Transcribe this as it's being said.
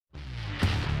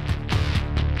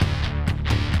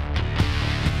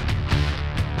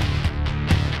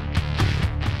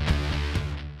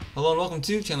Hello and welcome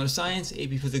to Chandler Science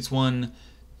AP Physics 1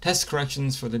 test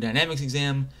corrections for the dynamics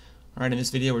exam. Alright, in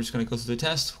this video we're just going to go through the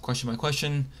test question by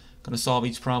question, going to solve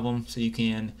each problem so you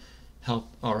can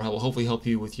help, or will hopefully help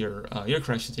you with your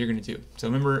corrections that you're going to do. So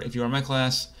remember, if you are in my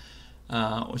class,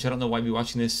 which I don't know why you'd be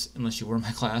watching this unless you were in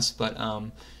my class, but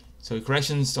so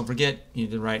corrections, don't forget, you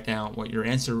need to write down what your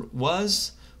answer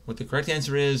was, what the correct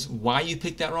answer is, why you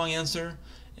picked that wrong answer,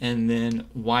 and then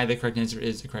why the correct answer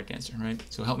is the correct answer, right?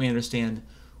 So help me understand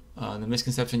the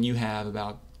misconception you have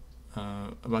about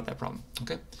that problem.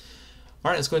 Okay. All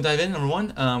right, let's go and dive in. Number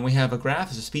one, we have a graph.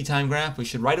 It's a speed time graph. We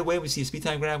should right away, we see a speed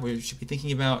time graph, we should be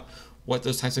thinking about what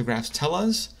those types of graphs tell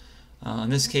us. In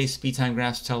this case, speed time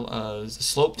graphs tell us the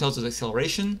slope tells us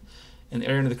acceleration, and the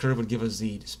area under the curve would give us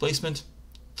the displacement,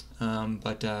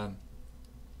 the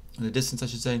distance, I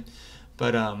should say.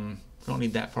 But we don't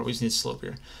need that part. We just need slope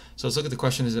here. So let's look at the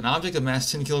question. Is an object of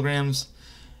mass 10 kilograms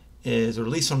is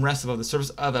released from rest above the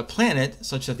surface of a planet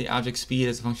such that the object's speed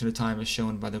as a function of time is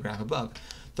shown by the graph above.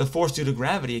 The force due to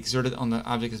gravity exerted on the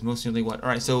object is most nearly what? All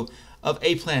right, so of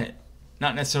a planet,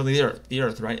 not necessarily the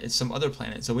Earth, right? It's some other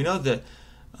planet. So we know that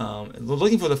we're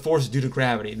looking for the force due to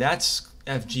gravity. That's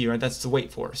Fg, right? That's the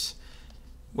weight force.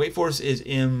 Weight force is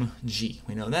mg.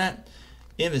 We know that.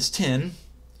 M is 10,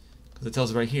 because it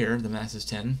tells us right here the mass is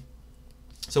 10.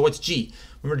 So what's g?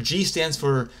 Remember, g stands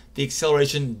for the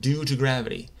acceleration due to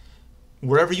gravity.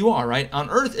 Wherever you are, right?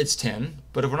 On Earth, it's 10,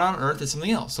 but if we're not on Earth, it's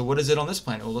something else. So what is it on this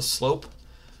planet? Well, the slope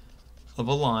of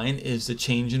a line is the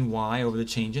change in y over the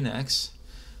change in x.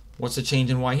 What's the change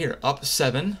in y here? Up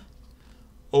 7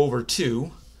 over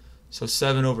 2. So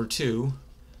 7 over 2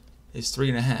 is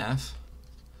 3.5.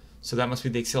 So that must be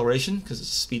the acceleration, because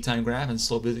it's a speed time graph and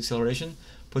slope is acceleration.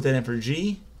 Put that in for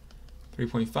g,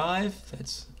 3.5.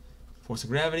 That's force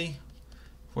of gravity.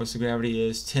 Force of gravity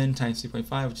is 10 times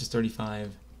 3.5, which is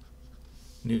 35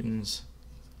 newtons.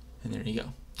 And there you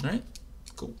go. All right,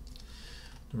 cool.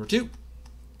 Number two,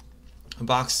 a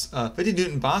box, 50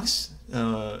 newton box,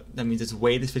 that means its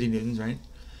weight is 50 newtons, right?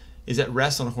 Is at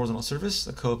rest on a horizontal surface.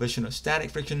 The coefficient of static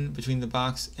friction between the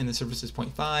box and the surface is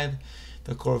 0.5.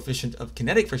 The coefficient of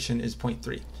kinetic friction is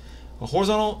 0.3. A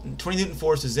horizontal 20 newton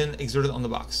force is then exerted on the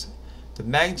box. The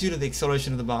magnitude of the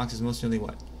acceleration of the box is most nearly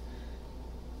what?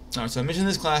 All right, so I mentioned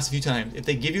this class a few times. If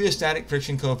they give you a static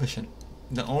friction coefficient,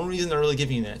 the only reason they're really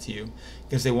giving that to you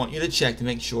is they want you to check to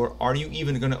make sure, are you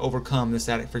even going to overcome the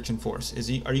static friction force?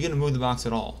 Are you going to move the box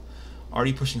at all? Are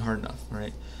you pushing hard enough,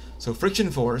 right? So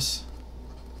friction force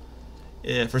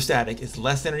for static is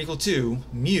less than or equal to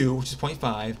mu, which is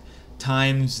 0.5,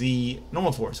 times the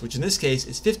normal force, which in this case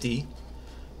is 50,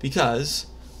 because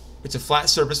it's a flat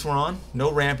surface we're on,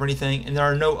 no ramp or anything, and there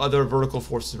are no other vertical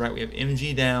forces, right? We have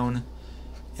mg down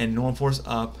and normal force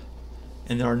up,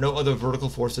 and there are no other vertical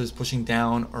forces pushing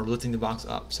down or lifting the box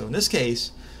up. So in this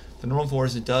case, the normal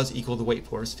force, it does equal the weight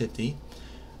force, 50.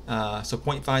 So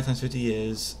 0.5 times 50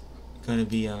 is going to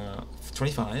be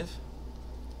 25.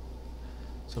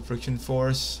 So friction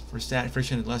force for static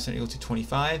friction is less than or equal to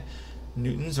 25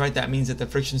 newtons, right? That means that the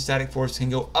friction static force can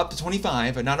go up to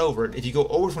 25, but not over it. If you go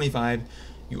over 25,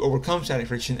 you overcome static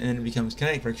friction, and then it becomes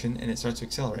kinetic friction, and it starts to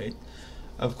accelerate.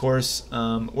 Of course,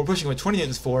 we're pushing with 20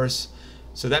 newtons force,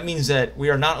 so that means that we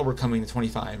are not overcoming the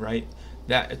 25, right?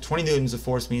 That 20 newtons of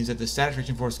force means that the static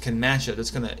friction force can match it.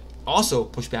 It's going to also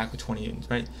push back with 20 newtons,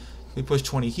 right? We push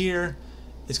 20 here,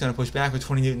 it's going to push back with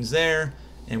 20 newtons there,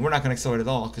 and we're not going to accelerate at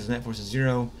all because the net force is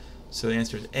 0. So the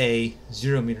answer is A,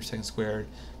 0 meters per second squared,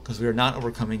 because we are not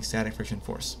overcoming static friction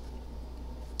force.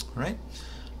 All right.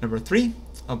 Number 3,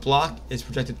 a block is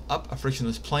projected up a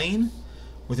frictionless plane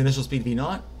with initial speed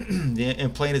v0. The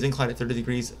plane is inclined at 30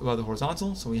 degrees above the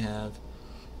horizontal, so we have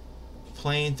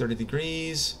plane 30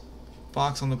 degrees,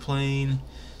 box on the plane,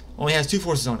 only has two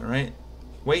forces on it, right?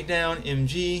 Weight down,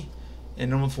 mg,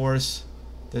 and normal force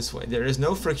this way. There is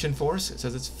no friction force. It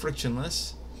says it's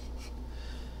frictionless.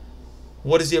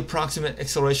 What is the approximate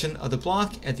acceleration of the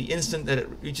block at the instant that it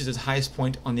reaches its highest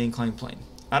point on the inclined plane?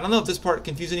 I don't know if this part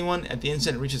confused anyone. At the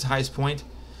instant it reaches highest point,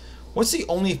 what's the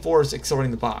only force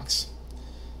accelerating the box?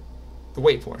 The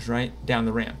weight force, right? Down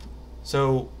the ramp.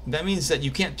 So that means that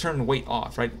you can't turn the weight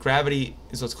off, right? Gravity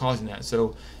is what's causing that.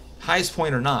 So highest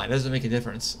point or not, it doesn't make a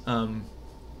difference.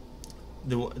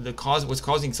 What's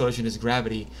causing acceleration is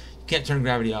gravity. You can't turn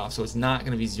gravity off, so it's not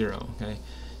going to be 0. Okay,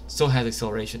 still has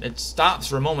acceleration. It stops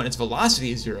for a moment. Its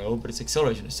velocity is 0, but its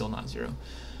acceleration is still not 0.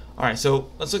 All right, so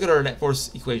let's look at our net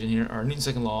force equation here. Our Newton's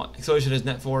second law. Acceleration is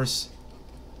net force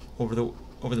over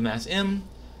the mass m.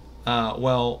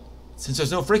 Well, since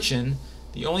there's no friction,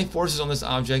 the only forces on this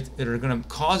object that are going to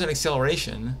cause an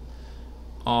acceleration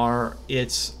are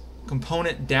its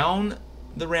component down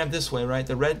the ramp this way, right?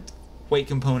 The red weight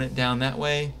component down that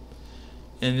way,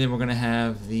 and then we're going to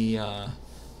have the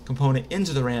component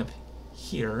into the ramp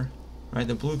here, right,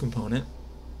 the blue component.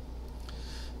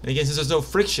 And again, since there's no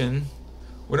friction,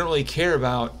 we don't really care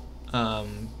about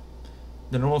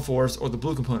the normal force or the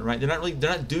blue component, right? They're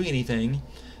not doing anything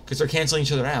because they're canceling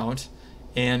each other out,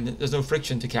 and there's no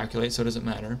friction to calculate, so it doesn't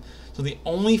matter. So the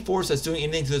only force that's doing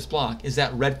anything to this block is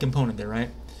that red component there, right?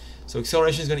 So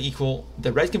acceleration is going to equal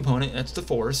the red component, that's the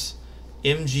force,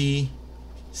 mg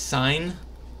sine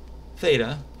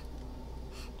theta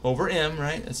over m,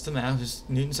 right? That's the math, just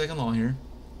Newton's second law here.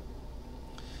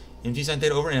 Mg sine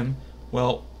theta over m.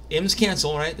 Well, m's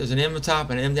cancel, right? There's an m up top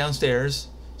and an m downstairs,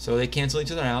 so they cancel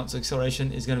each other out. So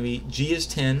acceleration is going to be g is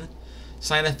 10,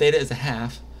 sine of theta is a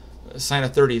half, sine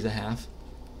of 30 is a half,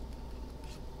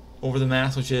 over the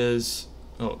mass, which is,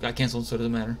 oh, got canceled, so it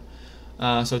doesn't matter.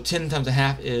 So 10 times a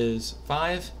half is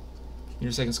 5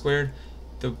 meters per second squared.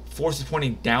 The force is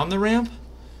pointing down the ramp,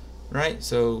 right?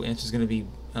 So answer is going to be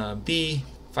B,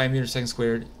 5 meters per second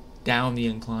squared, down the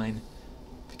incline,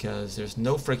 because there's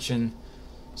no friction,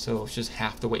 so it's just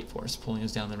half the weight force pulling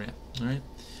us down the ramp. All right.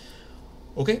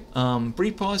 Okay.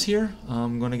 Brief pause here.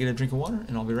 I'm going to get a drink of water,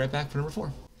 and I'll be right back for number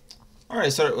 4. All right. I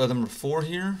started with number 4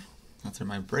 here. After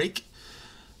my break.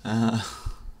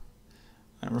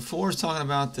 Number 4 is talking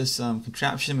about this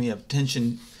contraption. We have tension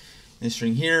in the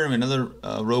string here, and another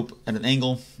rope at an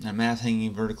angle, and a mass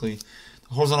hanging vertically.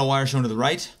 The horizontal wire shown to the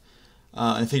right,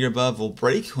 and the figure above will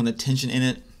break when the tension in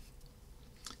it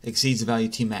exceeds the value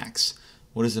T max.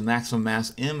 What is the maximum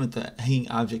mass M that the hanging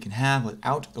object can have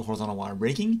without the horizontal wire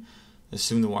breaking?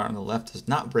 Assume the wire on the left does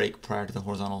not break prior to the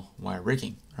horizontal wire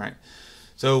breaking. All right.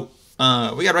 So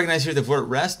we got to recognize here that if we're at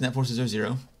rest, net forces are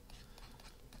 0.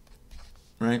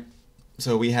 Right.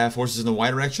 So we have forces in the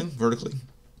y direction, vertically.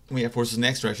 We have forces in the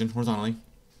x direction, horizontally.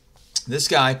 This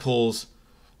guy pulls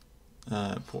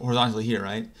horizontally here,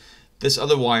 right? This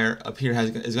other wire up here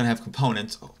is going to have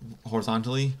components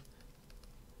horizontally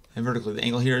and vertically. The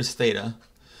angle here is theta.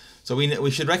 So we need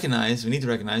to recognize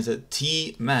that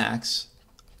T max.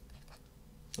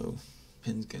 Oh,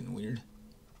 pin's getting weird.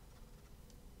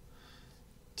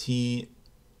 T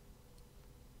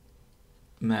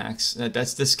max,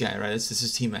 that's this guy, right? This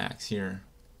is T max here.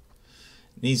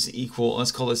 Needs to equal,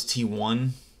 let's call this T1.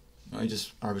 I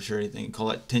just arbitrary thing. Call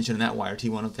that tension in that wire,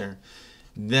 T1 up there.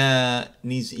 That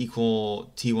needs to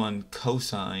equal T1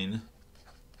 cosine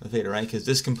of theta, right? Because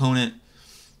this component,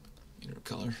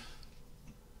 color.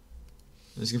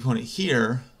 This component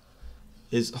here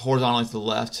is horizontally to the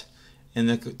left, and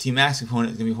the T max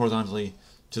component is going to be horizontally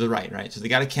to the right, right? So they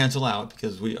got to cancel out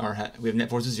because we have net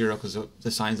force is 0 because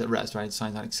the sign's at rest, right? The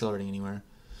sign's not accelerating anywhere.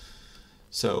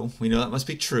 So we know that must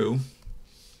be true.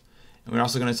 And we're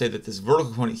also going to say that this vertical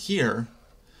component here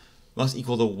must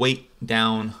equal the weight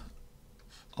down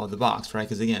of the box, right?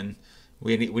 Because again,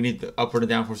 we need the upward and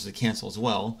down forces to cancel as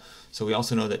well. So we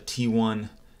also know that T1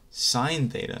 sine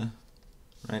theta,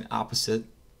 right, opposite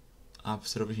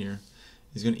over here,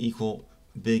 is going to equal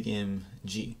big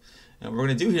mg. And what we're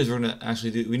going to do here is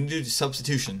we need to do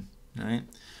substitution. All right,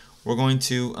 we're going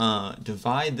to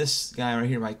divide this guy right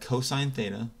here by cosine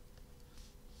theta,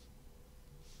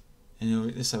 and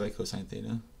over this side by cosine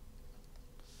theta.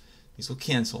 These will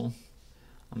cancel.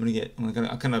 I'm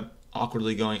kind of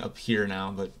awkwardly going up here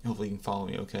now, but hopefully you can follow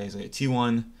me. Okay, so I get T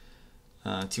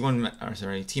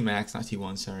max, not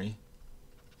T1. Sorry,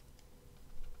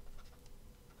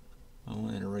 I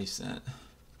want to erase that.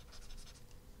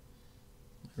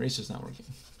 Eraser's not working.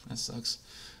 That sucks.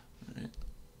 All right.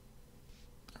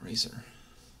 Eraser. There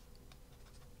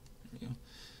we go.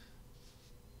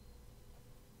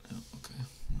 Oh, okay.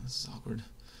 This is awkward.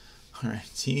 All right.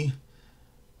 T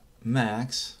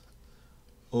max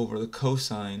over the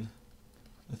cosine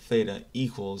of theta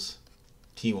equals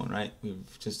T1, right?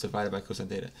 We've just divided by cosine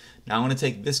theta. Now I'm going to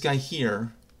take this guy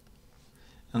here.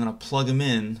 I'm going to plug him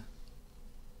in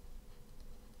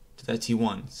to that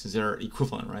T1, since they're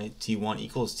equivalent, right? T1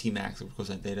 equals T max over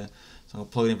cosine theta. So I'll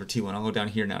plug it in for T1. I'll go down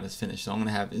here now to finish. So I'm going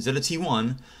to have, instead of T1,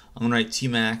 I'm going to write T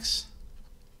max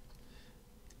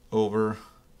over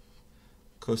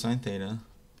cosine theta.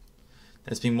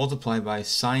 That's being multiplied by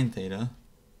sine theta.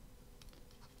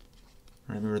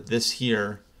 Remember, this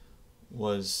here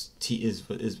was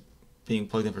is being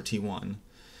plugged in for T1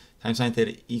 times sine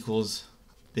theta equals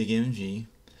big mg.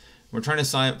 We're trying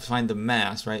to find the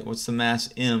mass, right? What's the mass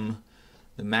m,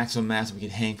 the maximum mass we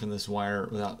could hang from this wire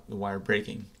without the wire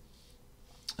breaking.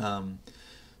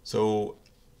 So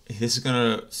this is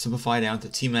going to simplify down to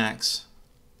T max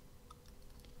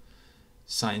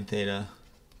sine theta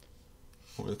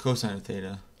over the cosine of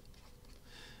theta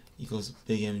equals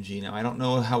big mg. Now I don't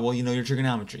know how well you know your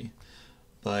trigonometry,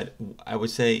 but I would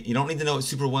say you don't need to know it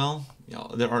super well. You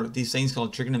know, there are these things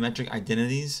called trigonometric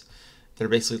identities that are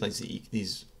basically like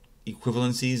these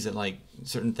equivalencies that like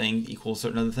certain things equal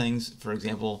certain other things. For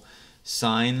example,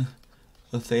 sine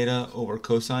of theta over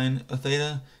cosine of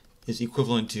theta is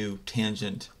equivalent to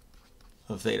tangent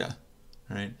of theta,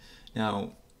 right?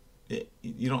 Now,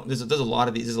 you don't. There's a lot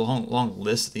of these. There's a long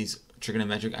list of these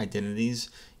trigonometric identities.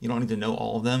 You don't need to know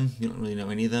all of them. You don't really know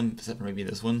any of them, except for maybe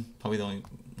this one. Probably the only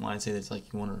one I'd say that's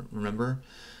like you want to remember.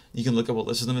 You can look up a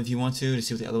list of them if you want to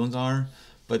see what the other ones are.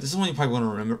 But this is one you probably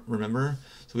want to remember.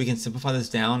 So we can simplify this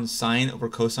down. Sine over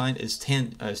cosine is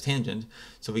tangent.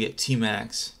 So we get T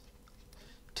max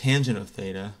tangent of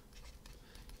theta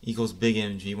equals big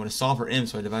mg. You want to solve for m,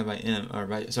 so I divide by m, or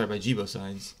by g both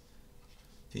sides.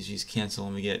 These g's cancel,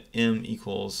 and we get m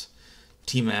equals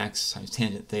T max times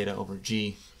tangent theta over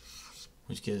g,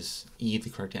 which gives E the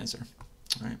correct answer.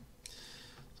 All right.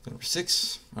 Let's go number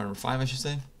 6, or number 5, I should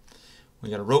say. We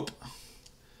got a rope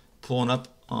pulling up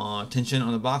tension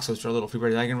on the box. So let's draw a little free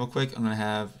body diagram real quick. I'm going to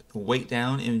have weight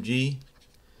down, mg,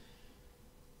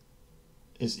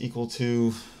 is equal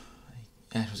to,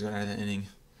 Ash was going out of that inning.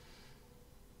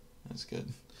 That's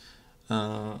good.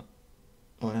 Oh,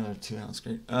 another 2 ounce,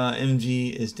 great.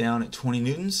 Mg is down at 20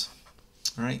 newtons.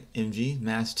 All right, mg,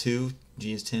 mass 2,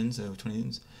 g is 10, so 20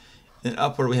 newtons. Then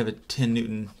upward, we have a 10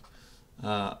 newton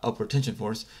upward tension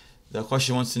force. The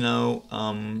question wants to know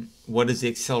what is the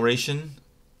acceleration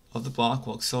of the block.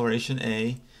 Well, acceleration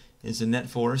A is the net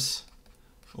force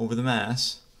over the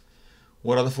mass.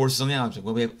 What are the forces on the object?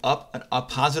 Well, we have a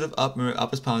positive up. Remember,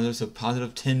 up is positive, so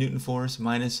positive 10 newton force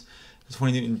minus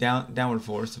 20 newton downward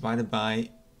force divided by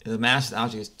the mass of the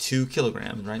object is 2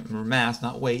 kilograms, right? Remember, mass,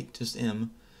 not weight, just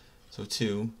m. So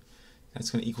 2. That's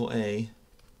going to equal A.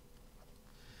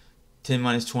 10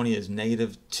 minus 20 is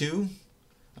negative 2.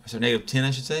 So negative 10,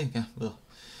 I should say. Yeah, well,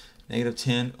 negative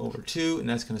 10 over 2, and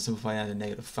that's going to simplify down to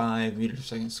negative 5 meters per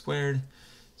second squared.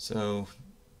 So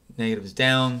negative is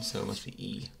down, so it must be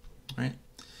E. All right,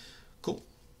 cool.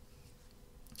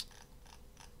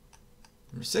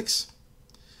 Number 6.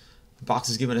 The box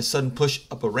is given a sudden push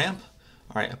up a ramp.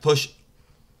 All right, a push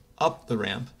up the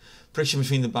ramp. Friction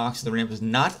between the box and the ramp is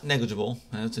not negligible.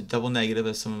 That's a double negative,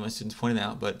 as some of my students pointed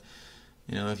out. But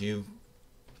you know, if you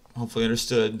hopefully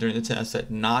understood during the test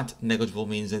that not negligible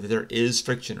means that there is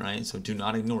friction, right? So do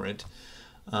not ignore it.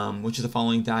 Which of the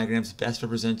following diagrams best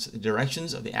represents the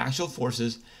directions of the actual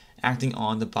forces acting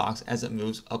on the box as it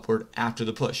moves upward after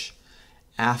the push?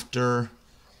 After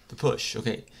the push.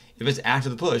 Okay, if it's after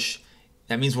the push,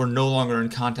 that means we're no longer in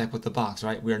contact with the box,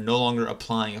 right? We are no longer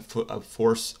applying a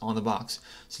force on the box.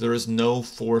 So there is no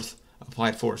fourth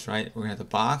applied force, right? We're going to have the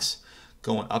box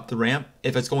going up the ramp.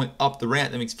 If it's going up the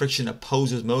ramp, that means friction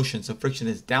opposes motion. So friction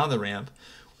is down the ramp.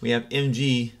 We have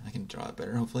mg. I can draw it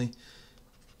better, hopefully.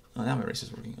 Oh, now my eraser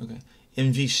is working. Okay.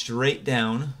 Mg straight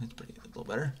down. That's pretty a little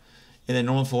better. And then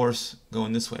normal force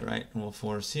going this way, right? Normal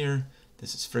force here.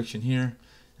 This is friction here.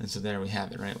 And so there we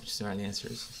have it, right? Which is the right answer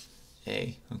is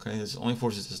A. Okay. There's only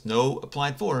forces. There's no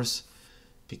applied force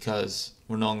because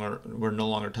we're no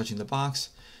longer touching the box.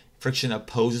 Friction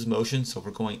opposes motion. So if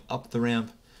we're going up the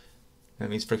ramp, that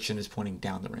means friction is pointing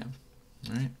down the ramp.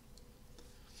 All right.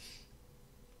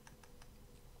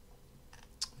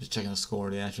 Just checking the score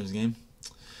of the Astros game.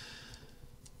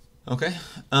 Okay.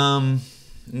 In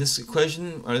this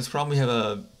equation or this problem,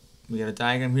 we got a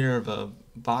diagram here of a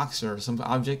box or some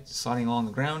object sliding along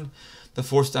the ground. The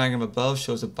force diagram above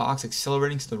shows a box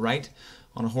accelerating to the right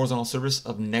on a horizontal surface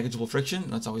of negligible friction.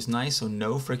 That's always nice. So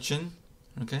no friction.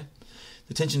 Okay.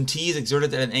 The tension T is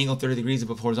exerted at an angle 30 degrees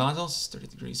above horizontal. It's 30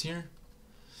 degrees here.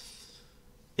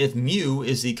 If mu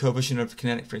is the coefficient of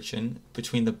kinetic friction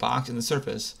between the box and the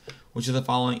surface, which of the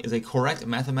following is a correct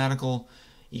mathematical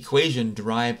equation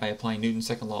derived by applying Newton's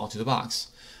second law to the box?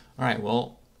 All right,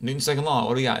 well, Newton's second law,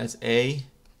 what do we got? It's A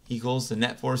equals the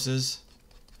net forces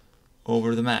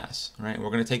over the mass. All right,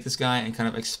 we're going to take this guy and kind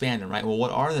of expand it, right? Well,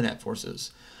 what are the net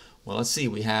forces? Well, let's see.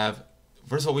 We have,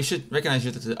 first of all, we should recognize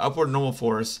here that the upward normal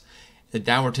force and the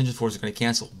downward tension force are going to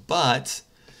cancel, but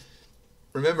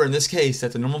remember in this case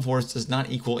that the normal force does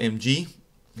not equal mg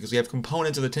because we have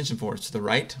components of the tension force to the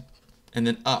right and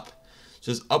then up.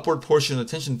 So this upward portion of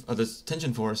the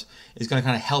tension force is going to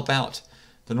kind of help out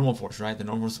the normal force, right? The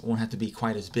normal force won't have to be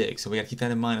quite as big. So we got to keep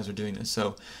that in mind as we're doing this.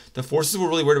 So the forces we're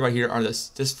really worried about here are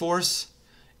this force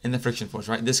and the friction force,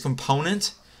 right? This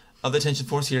component of the tension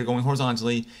force here going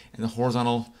horizontally and the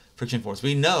horizontal friction force.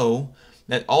 We know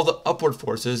that all the upward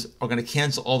forces are going to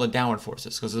cancel all the downward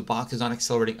forces because the box is not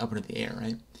accelerating up into the air,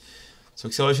 right? So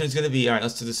acceleration is going to be, all right,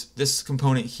 let's do this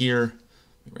component here.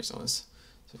 Let me erase all this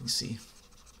so you can see.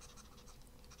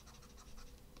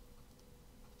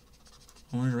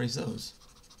 I want to erase those.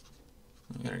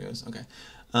 Oh, there it goes. Okay.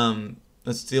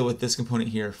 Let's deal with this component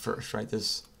here first, right?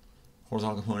 This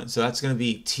horizontal component. So that's going to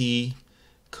be t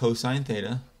cosine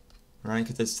theta, right?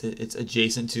 Because it's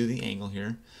adjacent to the angle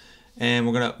here. And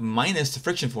we're going to minus the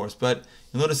friction force. But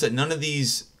you'll notice that none of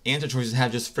these answer choices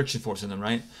have just friction force in them,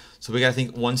 right? So we got to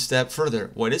think one step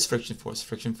further. What is friction force?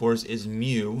 Friction force is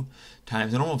mu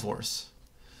times the normal force.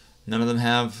 None of them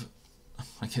have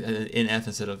NF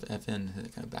instead of FN.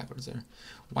 Kind of backwards there.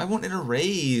 Why won't it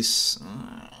erase? I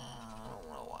don't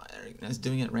know why. It's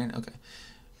doing it random. Okay.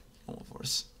 Normal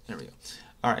force. There we go.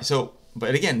 All right. So,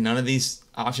 but again, none of these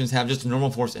options have just normal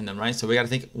force in them, right? So we got to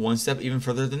think one step even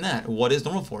further than that. What is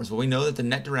normal force? Well, we know that the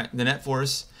net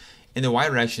force in the y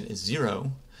direction is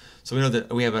 0. So we know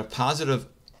that we have a positive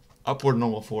upward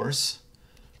normal force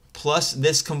plus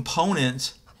this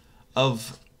component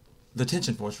of the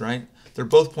tension force, right? They're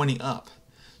both pointing up.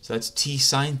 So that's t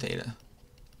sine theta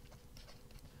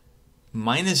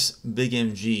minus big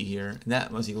mg here, and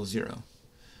that must equal 0. All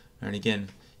right, again,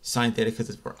 sine theta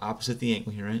because we're opposite the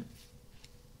angle here, right?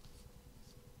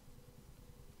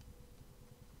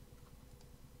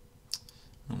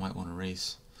 I might want to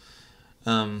erase.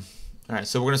 All right,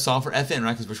 so we're going to solve for Fn,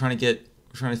 right? Because we're trying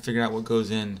to figure out what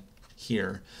goes in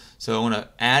here. So I want to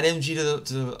add mg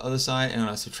to the other side, and I'm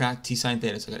going to subtract t sine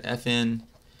theta. So I got Fn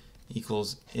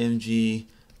equals mg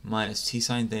minus t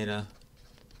sine theta.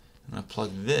 I'm going to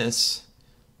plug this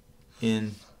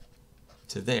in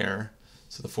to there.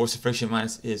 So the force of friction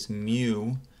minus is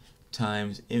mu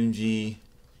times mg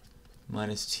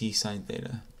minus t sine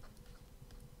theta.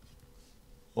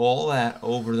 All that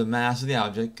over the mass of the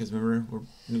object, because remember, we're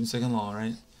Newton's second law,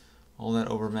 right? All that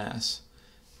over mass,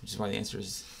 which is why the answer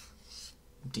is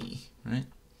D, right?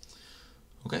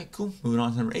 Okay, cool. Moving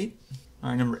on to number 8. All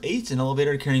right, number 8, an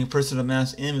elevator carrying a person of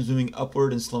mass m is moving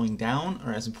upward and slowing down. All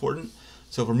right, that's important.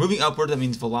 So if we're moving upward, that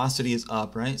means velocity is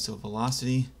up, right? So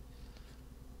velocity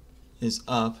is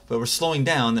up, but we're slowing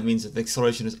down, that means that the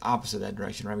acceleration is opposite that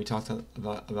direction, right? We talked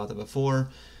about that before,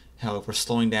 how if we're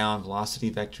slowing down,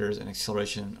 velocity vectors and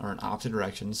acceleration are in opposite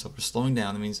directions. So if we're slowing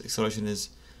down, that means acceleration is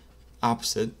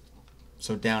opposite,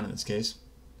 so down in this case.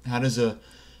 How does a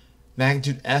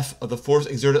magnitude F of the force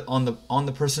exerted on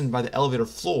the person by the elevator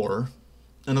floor,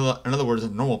 in other words, a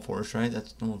normal force, right?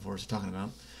 That's normal force we're talking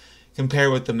about, compare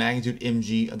with the magnitude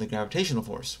mg of the gravitational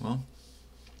force? Well,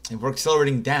 if we're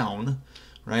accelerating down,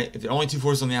 right, if there are only two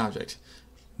forces on the object,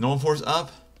 normal force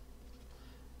up,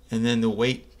 and then the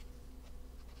weight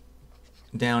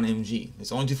down mg.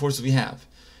 There's only two forces we have.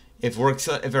 If our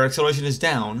acceleration is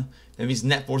down, that means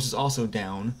net force is also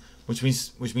down, which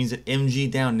means that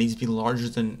mg down needs to be larger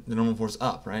than the normal force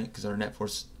up, right? Because our net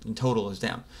force in total is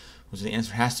down. So the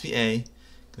answer has to be A,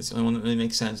 because it's the only one that really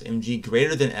makes sense. Mg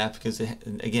greater than F, because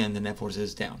again the net force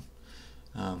is down.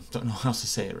 Don't know how else to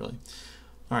say it really.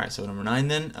 All right, so number 9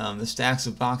 then, the stacks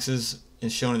of boxes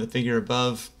is shown in the figure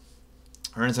above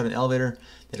are inside an elevator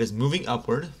that is moving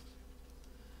upward.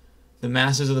 The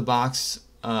masses of the boxes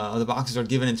are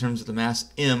given in terms of the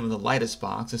mass m of the lightest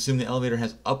box. Assume the elevator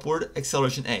has upward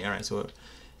acceleration a. All right, so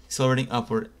accelerating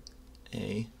upward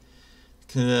a.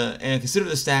 And consider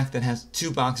the stack that has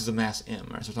two boxes of mass m.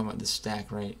 All right, so we're talking about this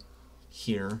stack right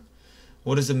here.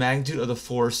 What is the magnitude of the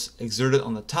force exerted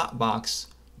on the top box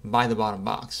by the bottom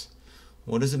box?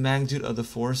 What is the magnitude of the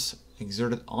force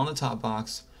exerted on the top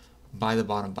box by the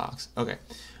bottom box? Okay,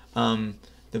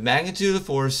 the magnitude of the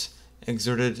force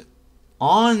exerted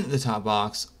on the top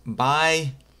box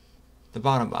by the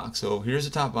bottom box. So here's the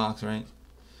top box, right?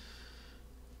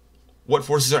 What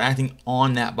forces are acting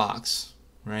on that box,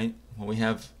 right? Well, we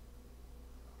have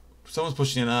someone's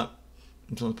pushing it up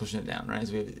and someone's pushing it down, right?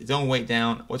 So we have its own weight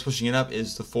down. What's pushing it up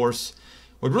is the force.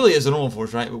 What really is a normal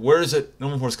force, right? But where is it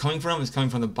normal force coming from? It's coming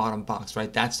from the bottom box,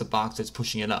 right? That's the box that's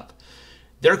pushing it up.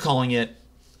 They're calling it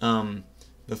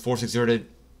the force exerted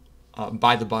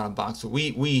by the bottom box. So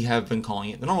we have been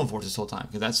calling it the normal force this whole time,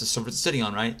 because that's the surface it's sitting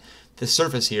on, right? The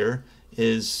surface here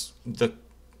is the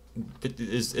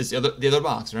other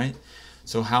box, right?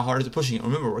 So how hard is it pushing it?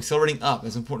 Remember, we're accelerating up.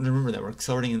 It's important to remember that we're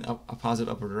accelerating in a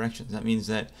positive upward direction. That means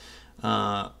that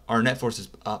our net force is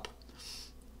up.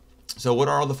 So what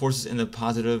are all the forces in the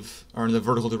positive or in the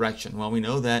vertical direction? Well, we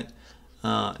know that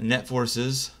net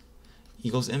forces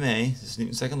equals ma. This is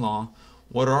Newton's second law.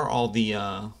 What are all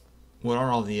the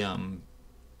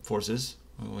forces?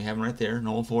 Well, we have them right there.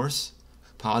 Normal force,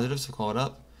 positive, so call it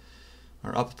up,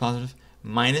 or up is positive,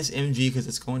 minus mg because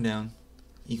it's going down,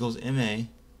 equals ma.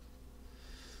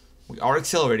 We are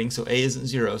accelerating, so a isn't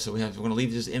 0, so we're going to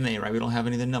leave just ma, right? We don't have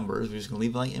any of the numbers. We're just going to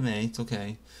leave it like ma. It's okay.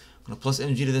 I'm going to plus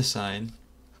mg to this side.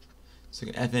 So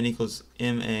Fn equals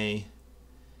ma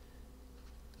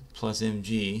plus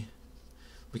mg.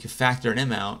 We can factor an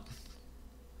m out.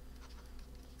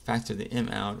 Factor the m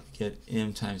out, get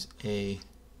m times a.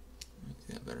 Make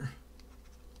that better.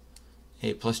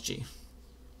 A plus g,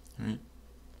 right?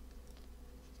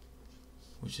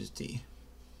 Which is d.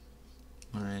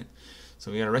 All right.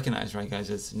 So we got to recognize, right, guys?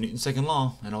 It's Newton's second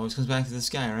law. It always comes back to this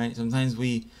guy, right? Sometimes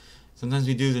we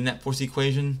do the net force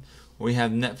equation where we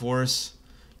have net force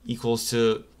equals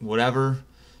to whatever.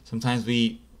 Sometimes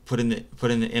we put in the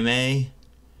ma,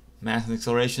 mass and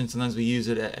acceleration. Sometimes we use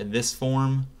it at this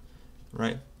form,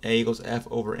 right? A equals F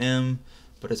over m,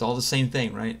 but it's all the same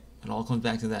thing, right? It all comes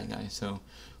back to that guy. So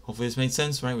hopefully this made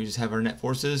sense, right? We just have our net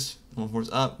forces, one force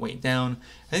up, weight down.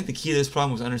 I think the key to this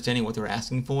problem was understanding what they were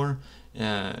asking for.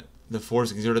 The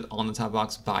force exerted on the top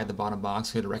box by the bottom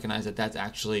box. We had to recognize that that's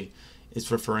actually,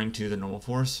 it's referring to the normal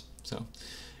force. So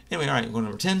anyway, all right, going to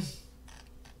number 10.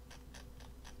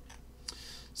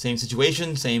 Same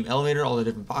situation, same elevator, all the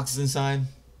different boxes inside.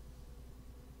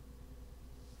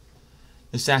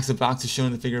 The stacks of boxes shown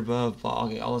in the figure above, blah,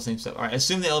 okay, all the same stuff. All right,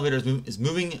 assume the elevator is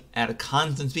moving at a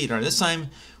constant speed. All right, this time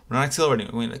we're not accelerating,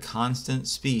 we're going at a constant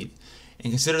speed.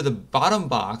 And consider the bottom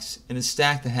box in a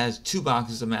stack that has two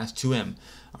boxes of mass 2m.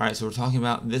 All right, so we're talking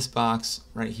about this box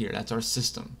right here. That's our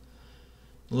system.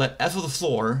 Let F of the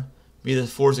floor be the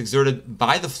force exerted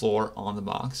by the floor on the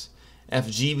box.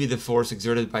 Fg be the force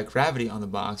exerted by gravity on the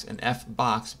box. And F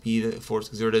box be the force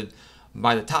exerted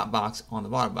by the top box on the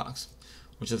bottom box.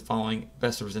 Which of the following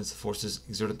best represents the forces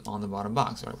exerted on the bottom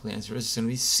box? All right, well, the answer is going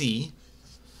to be C.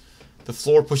 The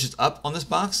floor pushes up on this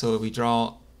box, so if we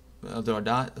draw a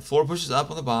dot, the floor pushes up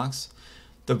on the box.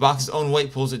 The box's own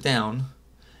weight pulls it down,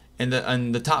 and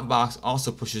the top box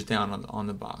also pushes down on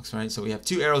the box, right? So we have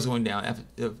two arrows going down,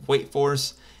 the weight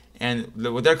force, and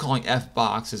what they're calling F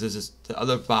box is the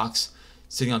other box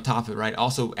sitting on top of it, right?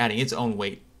 Also adding its own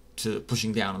weight to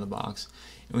pushing down on the box.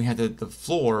 And we have the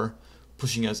floor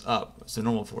pushing us up. It's the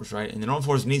normal force, right? And the normal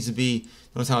force needs to be,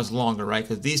 notice how it's longer, right?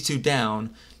 Because these two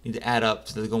down need to add up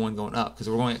to the going up. Because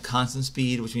we're going at constant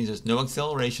speed, which means there's no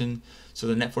acceleration, so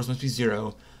the net force must be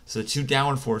 0. So the two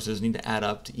downward forces need to add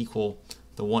up to equal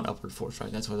the one upward force,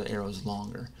 right? That's why the arrow is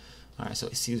longer. All right, so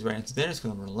C is the right answer there. Let's go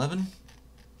to number 11.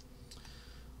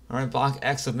 All right, block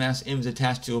X of mass m is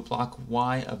attached to a block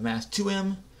Y of mass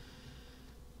 2m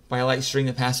by a light string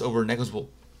that passes over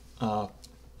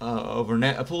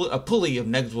a pulley of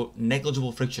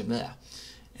negligible friction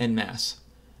and mass,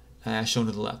 as shown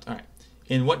to the left. All right.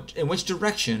 In which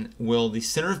direction will the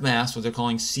center of mass, what they're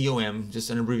calling COM, just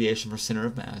an abbreviation for center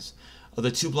of mass, of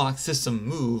the two-block system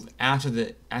move after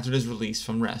it is released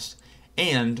from rest?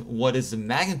 And what is the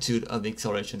magnitude of the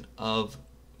acceleration of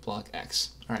block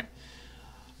X? All right.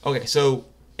 Okay, so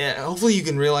hopefully you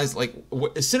can realize, like,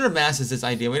 center of mass is this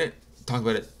idea. We didn't talk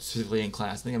about it specifically in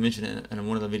class. I think I mentioned it in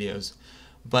one of the videos.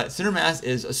 But center mass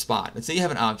is a spot. Let's say you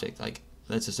have an object, like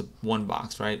that's just one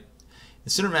box, right? The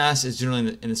center mass is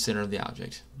generally in the center of the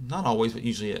object. Not always, but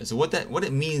usually it is. So what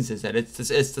it means is that it's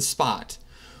the spot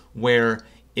where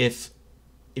if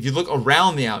you look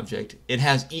around the object, it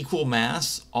has equal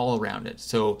mass all around it.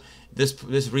 So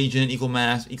this region, equal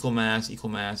mass,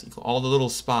 all the little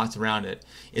spots around it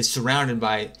is surrounded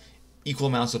by equal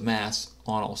amounts of mass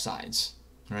on all sides,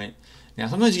 right? Now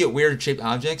sometimes you get weird shaped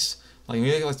objects. Like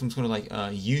maybe like some sort of like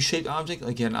a U-shaped object,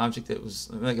 like an object that was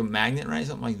like a magnet, right?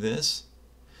 Something like this.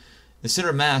 The center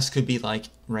of mass could be like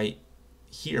right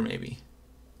here, maybe,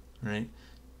 right?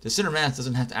 The center of mass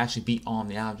doesn't have to actually be on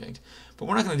the object, but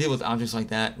we're not going to deal with objects like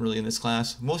that really in this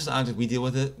class. Most of the objects we deal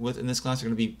with in this class are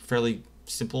going to be fairly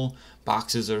simple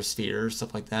boxes or spheres,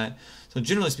 stuff like that. So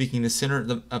generally speaking, the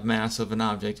center of mass of an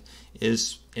object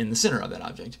is in the center of that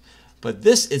object. But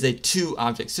this is a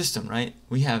two-object system, right?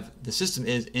 We have, the system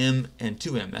is m and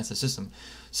 2m. That's the system.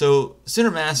 So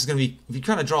center mass is going to be, if you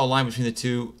kind of draw a line between the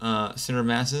two center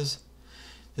masses,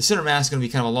 the center mass is going to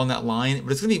be kind of along that line,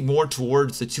 but it's going to be more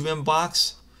towards the 2m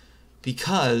box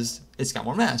because it's got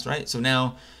more mass, right? So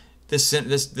now this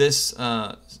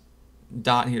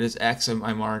dot here, this X I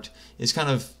marked, is kind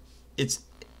of, it's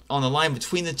on the line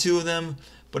between the two of them,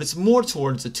 but it's more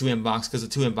towards the 2m box because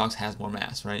the 2m box has more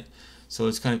mass, right? So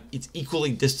it's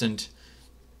equally distant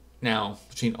now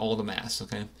between all the mass,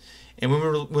 okay? And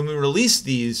when we release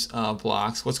these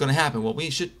blocks, what's going to happen? Well, we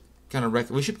should be able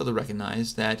to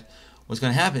recognize that what's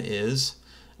going to happen is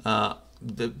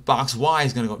the box Y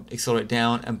is going to go accelerate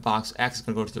down, and box X is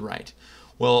going to go to the right.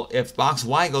 Well, if box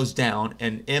Y goes down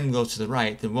and M goes to the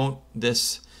right, then won't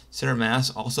this center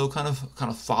mass also kind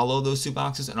of follow those two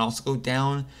boxes and also go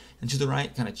down and to the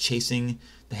right, kind of chasing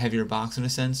the heavier box in a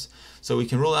sense? So we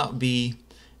can rule out B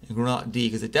and rule out D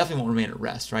because it definitely won't remain at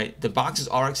rest, right? The boxes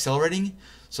are accelerating,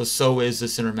 so is the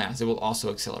center of mass. It will also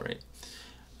accelerate.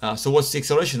 So what's the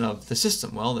acceleration of the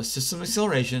system? Well, the system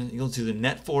acceleration is equal to the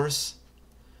net force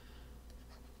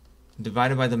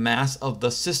divided by the mass of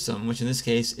the system, which in this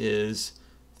case is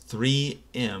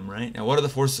 3m, right? Now, what are the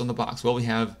forces on the box? Well, we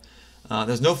have,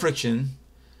 there's no friction,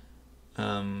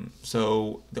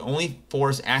 so the only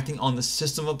force acting on the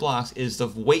system of blocks is the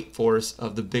weight force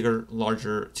of the bigger,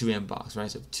 larger 2m box,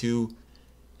 right? So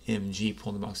 2mg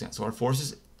pulling the box down. So our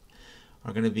forces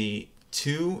are going to be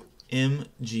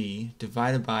 2mg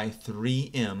divided by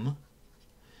 3m.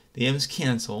 The m's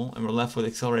cancel, and we're left with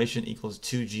acceleration equals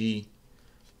 2g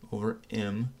over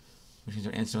m, which means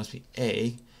our answer must be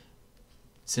A.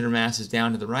 Center mass is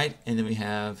down to the right, and then we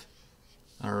have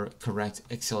our correct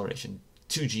acceleration,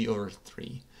 2g over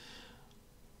 3.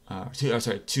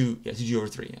 2g over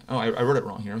 3. Oh, I wrote it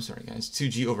wrong here. I'm sorry, guys.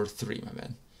 2g over 3, my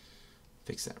bad.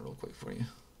 Fix that real quick for you.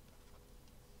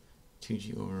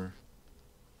 2g over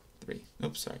 3.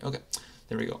 Oops, sorry. Okay,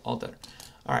 there we go. All done.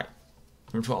 All right,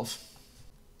 number 12.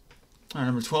 All right,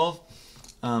 number 12.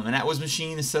 An Atwood's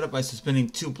machine is set up by suspending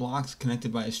two blocks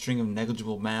connected by a string of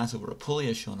negligible mass over a pulley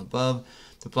as shown above.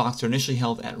 The blocks are initially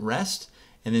held at rest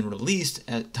and then released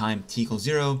at time t equals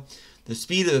 0. The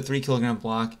speed of the 3 kilogram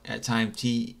block at time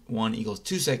t1 equals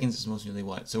 2 seconds is most nearly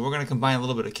what? So we're going to combine a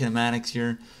little bit of kinematics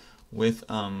here with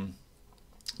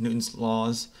Newton's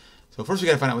laws. So first we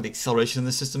got to find out what the acceleration of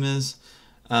the system is.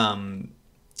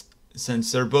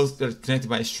 Since they're connected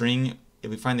by a string, if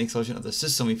we find the acceleration of the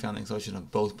system, we found the acceleration of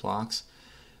both blocks.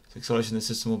 So acceleration of the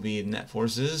system will be net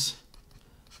forces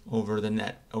over the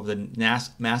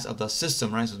mass of the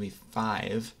system, right? So it'll be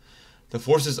 5. The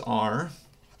forces are,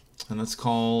 and let's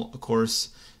call, of course,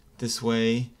 this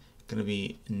way going to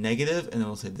be negative, and then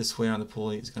we'll say this way on the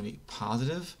pulley is going to be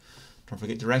positive. Don't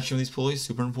forget direction of these pulleys,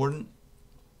 super important.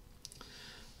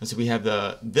 And so we have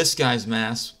this guy's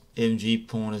mass, mg,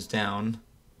 pulling us down.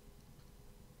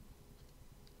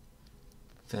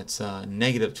 That's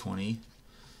negative 20.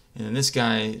 And then this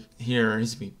guy here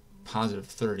needs to be positive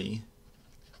 30.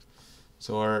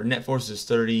 So our net force is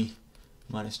 30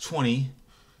 minus 20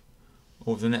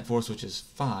 over the net force, which is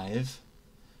 5.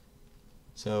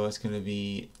 So it's going to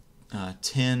be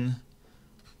 10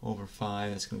 over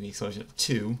 5. That's going to be acceleration of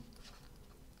 2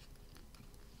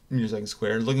 meters per second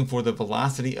squared. Looking for the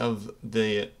velocity of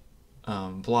the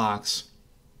blocks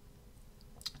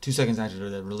 2 seconds after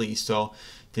the release. So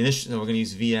the initial, we're going to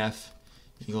use VF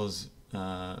equals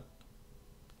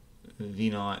V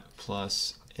naught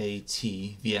plus AT,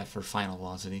 VF for final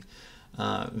velocity.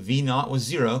 V naught was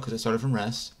 0 because it started from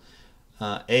rest.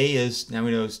 A is, now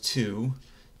we know, is 2.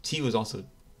 T was also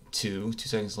 2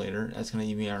 seconds later. That's going to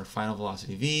give me our final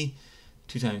velocity V.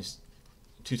 2 times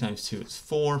 2 is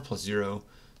 4 plus 0.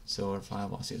 So our final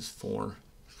velocity is 4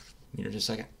 meters a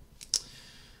second.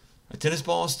 A tennis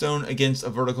ball is thrown against a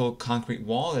vertical concrete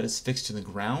wall that is fixed to the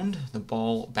ground. The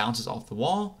ball bounces off the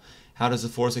wall. How does the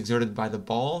force exerted by the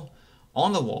ball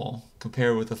on the wall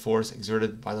compare with the force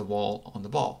exerted by the wall on the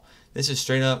ball? This is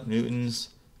straight up Newton's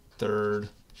third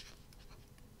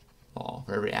law.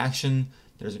 For every action,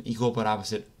 there's an equal but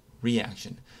opposite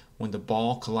reaction. When the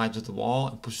ball collides with the wall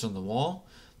and pushes on the wall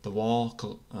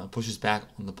pushes back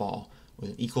on the ball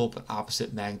with an equal but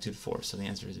opposite magnitude force. So the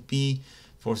answer is B.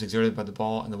 Force exerted by the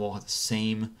ball and the wall have the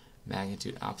same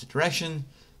magnitude, opposite direction,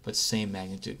 but same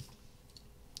magnitude.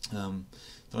 Don't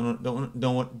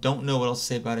know what else to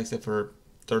say about it except for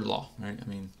third law, right? I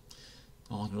mean,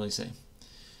 all I can really say.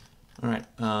 All right,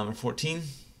 number 14.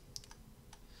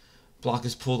 Block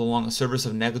is pulled along a surface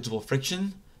of negligible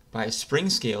friction by a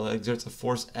spring scale that exerts a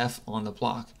force F on the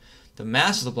block. The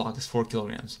mass of the block is 4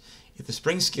 kilograms. If the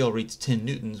spring scale reads 10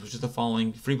 newtons, which is the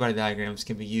following free body diagrams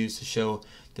can be used to show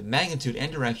the magnitude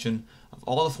and direction of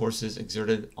all the forces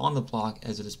exerted on the block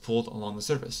as it is pulled along the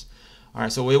surface. All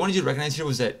right, so what I wanted you to recognize here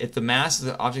was that if the mass of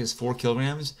the object is 4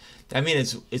 kilograms, that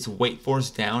means its weight force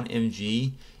down,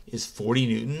 mg, is 40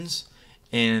 newtons,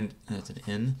 and that's an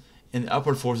N, and the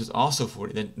upward force is also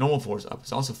 40, the normal force up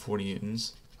is also 40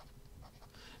 newtons,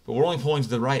 but we're only pulling to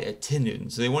the right at 10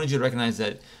 newtons. So they wanted you to recognize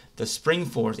that the spring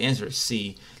force, the answer is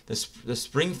C, the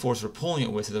spring force we're pulling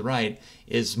it with to the right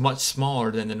is much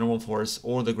smaller than the normal force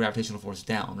or the gravitational force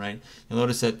down, right? You'll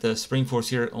notice that the spring force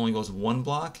here only goes one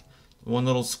block, one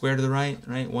little square to the right,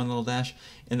 one little dash,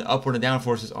 and the upward and downward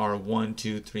forces are 1,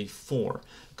 2, 3, 4,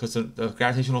 because the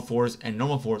gravitational force and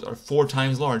normal force are 4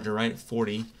 times larger, right? 4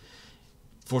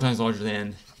 times larger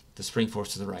than the spring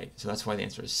force to the right. So that's why the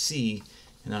answer is C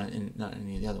and not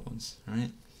any of the other ones, all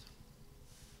right?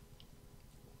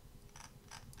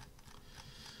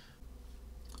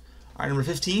 All right, number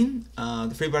 15,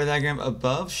 the free body diagram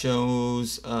above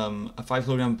shows a 5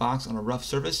 kilogram box on a rough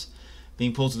surface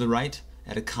being pulled to the right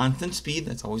at a constant speed.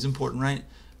 That's always important, right?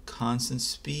 Constant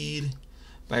speed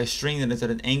by a string that is at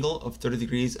an angle of 30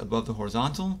 degrees above the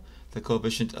horizontal. The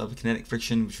coefficient of kinetic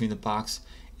friction between the box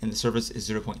and the surface is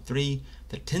 0.3.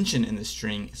 The tension in the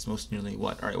string is most nearly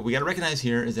what? All right, what we got to recognize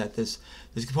here is that this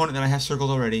component that I have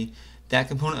circled already, that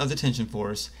component of the tension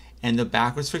force and the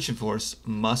backwards friction force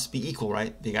must be equal,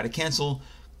 right? They got to cancel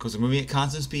because we're moving at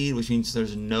constant speed, which means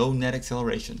there's no net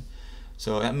acceleration.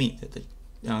 So that means that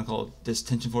I'm call this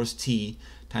tension force T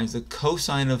times the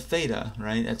cosine of theta,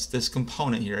 right? That's this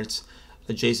component here. It's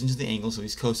adjacent to the angle, so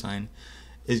it's cosine,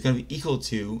 is going to be equal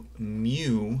to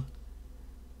mu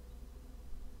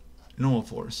normal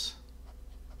force,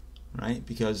 right?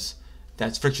 Because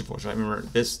that's friction force, right? Remember,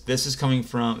 this is coming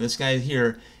from, this guy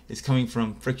here is coming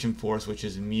from friction force, which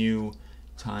is mu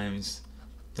times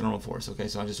the normal force. Okay,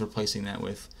 so I'm just replacing that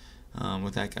with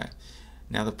that guy.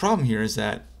 Now the problem here is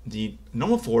that the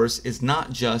normal force is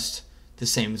not just the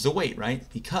same as the weight, right?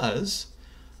 Because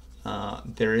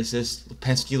there is this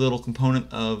pesky little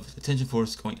component of the tension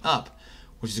force going up,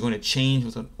 which is going to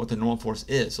change what the normal force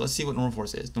is. So let's see what normal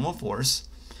force is. Normal force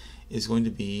is going to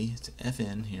be, it's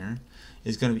Fn here,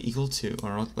 is going to be equal to,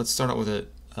 or let's start out with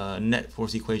a net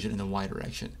force equation in the y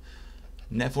direction.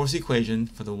 Net force equation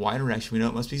for the y direction, we know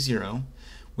it must be 0.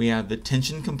 We have the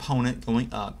tension component going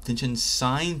up, tension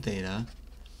sine theta,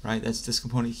 right? That's this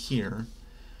component here,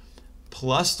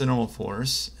 plus the normal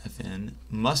force, Fn,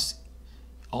 must,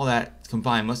 all that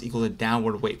combined must equal the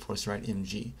downward weight force, right,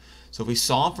 mg. So if we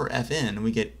solve for Fn,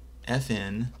 we get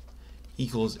Fn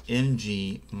equals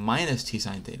mg minus t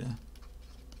sine theta.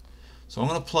 So I'm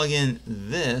going to plug in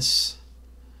this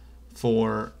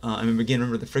for, again,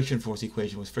 remember the friction force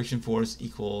equation was friction force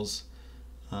equals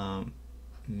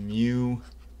mu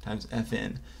times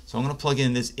Fn. So I'm going to plug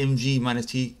in this mg minus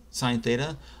t sine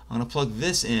theta. I'm going to plug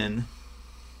this in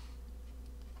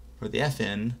for the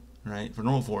Fn, right, for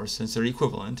normal force, since they're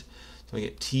equivalent. So I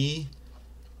get t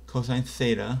cosine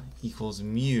theta equals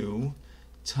mu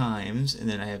times, and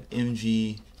then I have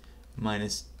mg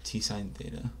minus t sine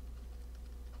theta.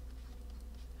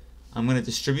 I'm going to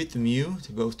distribute the mu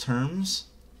to both terms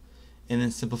and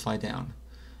then simplify down.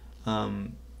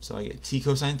 So I get t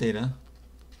cosine theta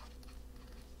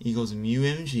equals mu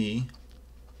mg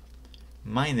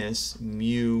minus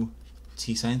mu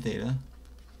t sine theta.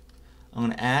 I'm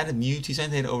going to add mu t sine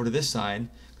theta over to this side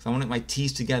because I want to get my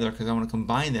t's together because I want to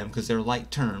combine them because they're like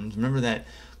terms. Remember that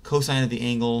cosine of the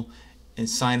angle and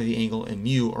sine of the angle and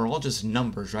mu are all just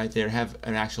numbers, right? They have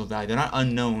an actual value. They're not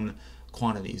unknown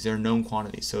quantities. They're known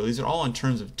quantities. So these are all in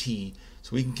terms of t,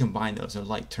 so we can combine those. They're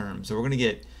like terms. So we're going to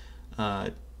get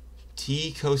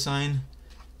t cosine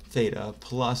theta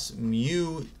plus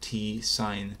mu t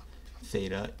sine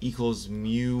theta equals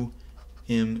mu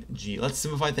mg. Let's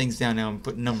simplify things down now and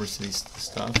put numbers to this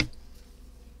stuff.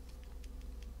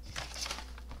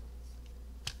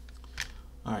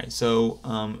 Alright, so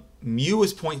mu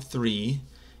is 0.3,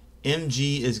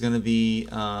 mg is going to be,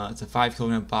 it's a 5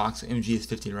 kilogram box, so mg is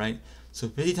 50, right? So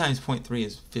 50 times 0.3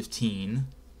 is 15.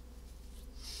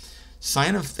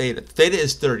 Sine of theta, theta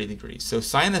is 30 degrees, so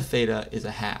sine of theta is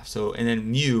a half. So, and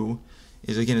then mu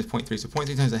is, again, is 0.3, so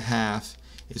 0.3 times a half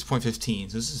is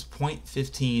 0.15. So this is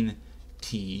 0.15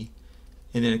 t,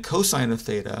 and then a cosine of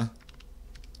theta,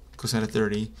 cosine of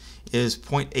 30, is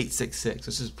 0.866.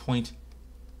 This is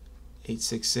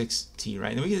 0.866 t,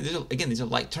 right? And we get, again, these are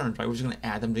like terms, right? We're just going to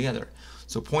add them together.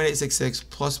 So 0.866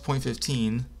 plus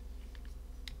 0.15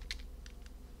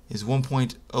 is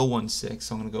 1.016.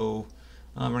 So I'm going to go,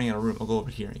 I'm running out of room. I'll go over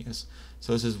here, I guess.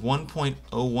 So this is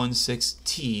 1.016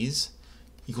 t's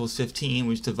equals 15.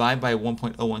 We just divide by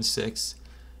 1.016.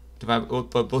 Divide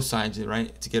by both sides,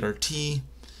 right, to get our t.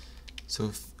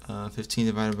 So 15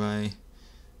 divided by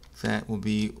that will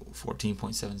be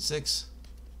 14.76,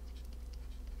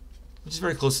 which is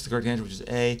very close to the correct answer, which is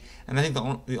A. And I think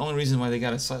the only reason why they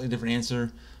got a slightly different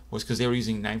answer was because they were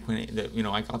using 9.8. You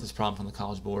know, I got this problem from the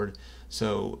College Board,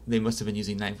 so they must have been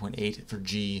using 9.8 for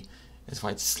G. That's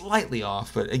why it's slightly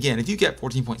off. But again, if you get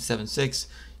 14.76,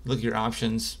 you look at your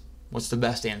options. What's the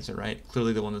best answer, right?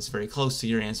 Clearly the one that's very close to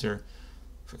your answer.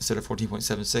 Instead of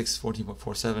 14.76,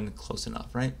 14.47, close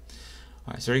enough, right?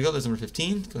 All right, so there you go. There's number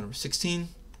 15. Go to number 16.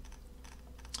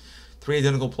 3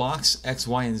 identical blocks, X,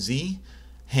 Y, and Z,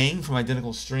 hang from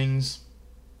identical strings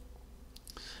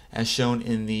as shown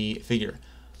in the figure.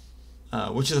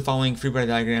 Which of the following free body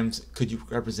diagrams could you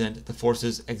represent the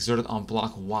forces exerted on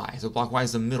block Y? So block Y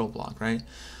is the middle block, right?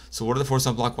 So what are the forces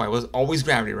on block Y? Well, it's always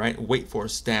gravity, right? Weight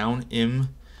force down,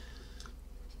 M,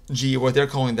 G, what they're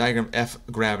calling diagram F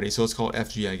gravity. So let's call it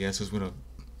FG, I guess, because we're going to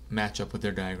match up with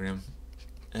their diagram.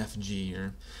 FG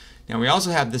here. Now we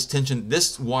also have this tension,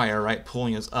 this wire, right,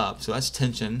 pulling us up. So that's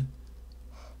tension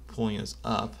pulling us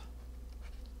up.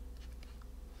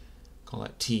 Call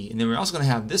that T. And then we're also going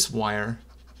to have this wire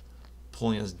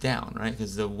pulling us down, right?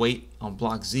 Because the weight on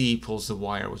block Z pulls the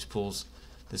wire, which pulls,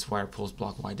 this wire pulls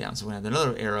block Y down. So we're going to have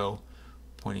another arrow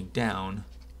pointing down.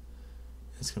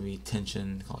 It's going to be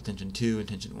tension, call it tension 2 and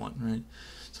tension 1, right?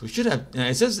 So we should have,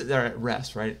 it says that they're at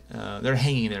rest, right? They're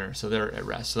hanging there, so they're at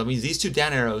rest. So that means these two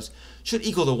down arrows should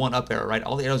equal the one up arrow, right?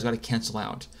 All the arrows got to cancel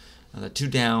out. The two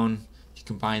down, if you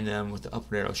combine them with the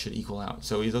upward arrow, should equal out.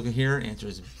 So you look at here, answer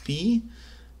is B.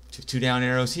 Two down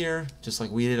arrows here, just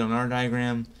like we did on our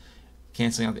diagram,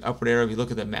 canceling out the upward arrow. If you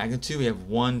look at the magnitude, we have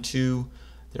 1, 2.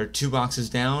 There are 2 boxes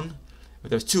down,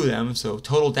 but there's 2 of them. So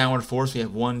total downward force, we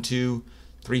have 1, 2,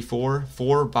 3, 4.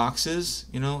 4 boxes,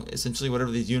 you know, essentially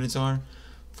whatever these units are.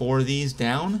 4 of these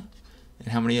down, and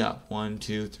how many up? 1,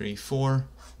 2, 3, 4.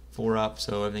 4 up,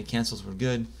 so everything cancels, we're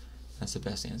good. That's the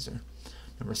best answer.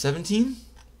 Number 17.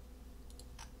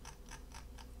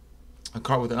 A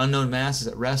cart with an unknown mass is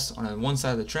at rest on one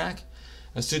side of the track.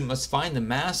 A student must find the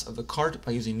mass of the cart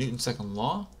by using Newton's second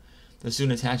law. The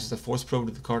student attaches a force probe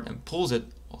to the cart and pulls it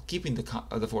while keeping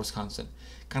the force constant,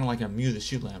 kind of like a Mu the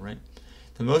shoe lab, right?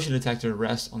 The motion detector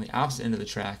rests on the opposite end of the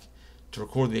track to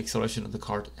record the acceleration of the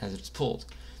cart as it is pulled.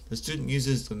 The student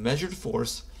uses the measured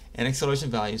force and acceleration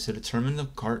values to determine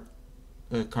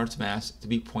the cart's mass to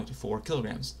be 0.4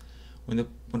 kilograms.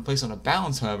 When placed on a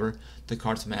balance, however, the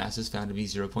cart's mass is found to be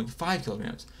 0.5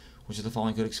 kilograms, which is the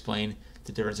following could explain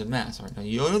the difference in mass. All right, now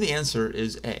you know the answer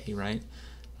is A, right?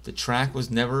 The track was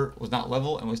not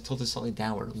level and was tilted slightly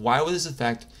downward. Why would this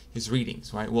affect his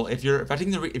readings, right? Well, if your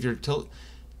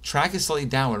track is slightly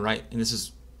downward, right, and this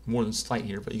is more than slight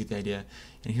here, but you get the idea.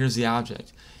 And here's the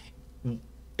object.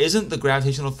 Isn't the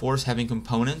gravitational force having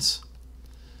components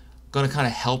going to kind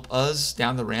of help us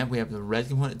down the ramp? We have the red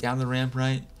component down the ramp,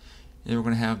 right? And we're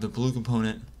going to have the blue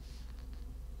component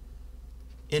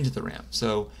into the ramp.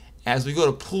 So as we go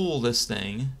to pull this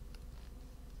thing,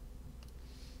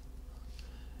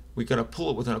 we got to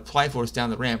pull it with an applied force down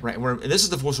the ramp, right? And this is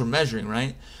the force we're measuring,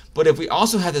 right? But if we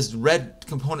also have this red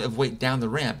component of weight down the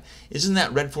ramp, isn't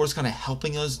that red force kind of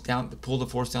helping us pull the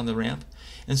force down the ramp?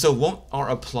 And so won't our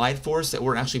applied force that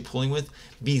we're actually pulling with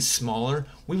be smaller?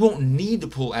 We won't need to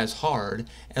pull as hard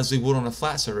as we would on a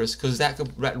flat surface because that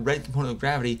red component of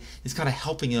gravity is kind of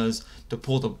helping us to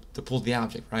pull the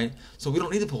object, right? So we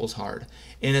don't need to pull as hard.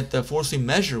 And if the force we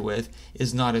measure with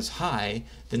is not as high,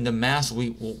 then the mass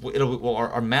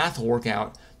our math will work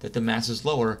out that the mass is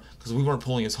lower because we weren't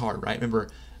pulling as hard, right? Remember,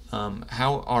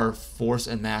 how are force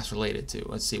and mass related to?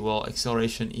 Let's see. Well,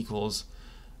 acceleration equals,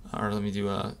 or let me do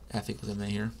F equals ma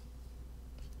here.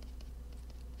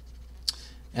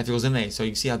 F equals ma. So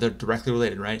you can see how they're directly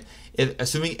related, right?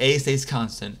 Assuming A stays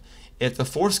constant, if the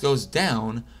force goes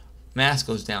down, mass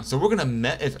goes down. So we're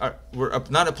we're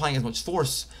not applying as much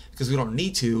force because we don't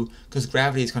need to, because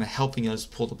gravity is kind of helping us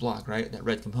pull the block, right? That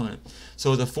red component.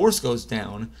 So if the force goes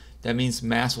down, that means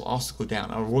mass will also go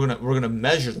down. Or we're gonna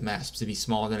measure the mass to be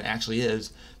smaller than it actually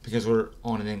is because we're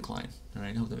on an incline. All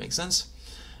right, I hope that makes sense.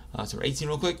 So we're 18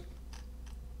 real quick.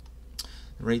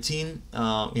 Number 18,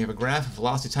 we have a graph, a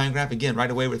velocity time graph. Again,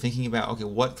 right away we're thinking about, okay,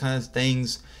 what kind of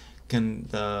things can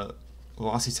the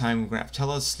velocity time graph tell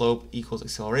us? Slope equals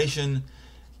acceleration,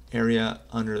 area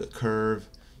under the curve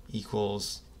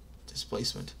equals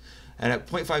displacement. And a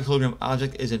 0.5 kilogram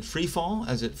object is in free fall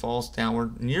as it falls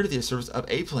downward near to the surface of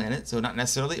a planet, so not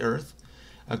necessarily Earth.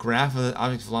 A graph of the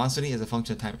object's velocity as a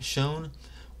function of time is shown.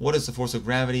 What is the force of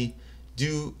gravity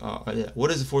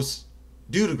what is the force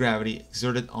due to gravity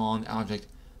exerted on the object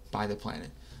by the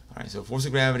planet? All right, so force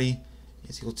of gravity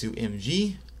is equal to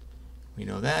mg. We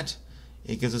know that.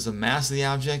 It gives us the mass of the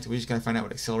object. We just got to find out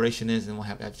what acceleration is, and we'll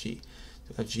have fg.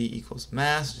 So fg equals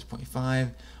mass, which is 0.5.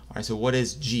 All right, so what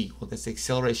is g? Well, that's the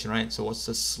acceleration, right? So what's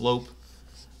the slope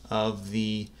of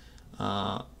the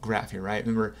graph here, right?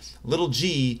 Remember, little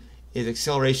g is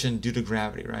acceleration due to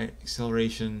gravity, right?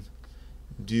 Acceleration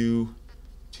due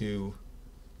to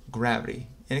gravity.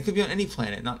 And it could be on any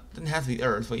planet, doesn't have to be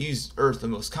Earth, but use Earth, the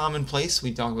most common place.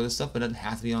 We talk about this stuff, but it doesn't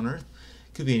have to be on Earth.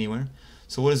 It could be anywhere.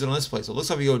 So what is it on this place? So it looks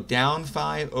like we go down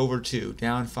 5 over 2,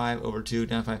 down 5 over 2,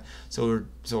 down 5. So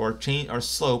our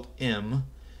slope, m,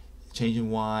 change in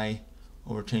y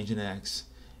over change in x,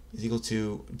 is equal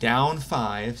to down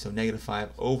 5, so negative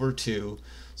 5 over 2.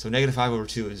 So negative 5 over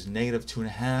 2 is negative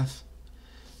 2.5.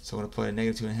 So I'm going to put a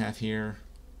negative 2.5 here.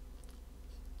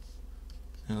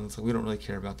 And it's like we don't really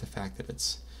care about the fact that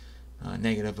it's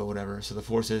negative or whatever. So the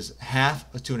force is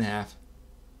half of 2.5.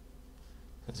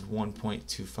 That's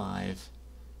 1.25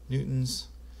 newtons.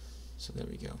 So there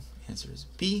we go. Answer is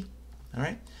B. All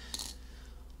right.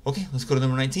 Okay, let's go to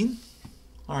number 19.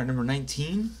 All right, number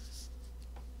 19.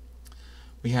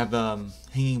 We have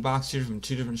hanging box here from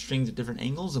two different strings at different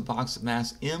angles. A box of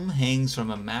mass M hangs from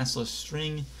a massless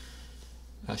strings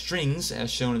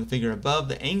as shown in the figure above.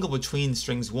 The angle between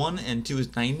strings 1 and 2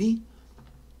 is 90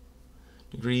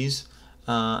 degrees.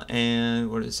 And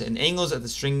what does it say? And angles that the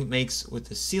string makes with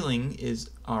the ceiling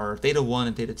are theta 1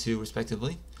 and theta 2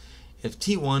 respectively. If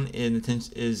T1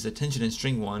 is the tension in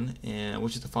string 1, and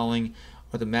which of the following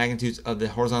are the magnitudes of the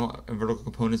horizontal and vertical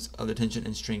components of the tension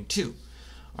in string 2?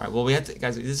 All right, well, we have to,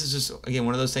 guys, this is just, again,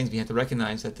 one of those things we have to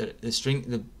recognize that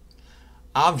the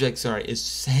object,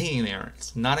 is hanging there.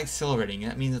 It's not accelerating.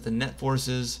 That means that the net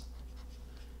forces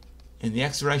in the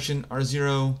x direction are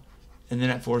 0, and the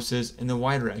net forces in the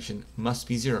y direction must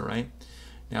be 0, right?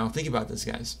 Now, think about this,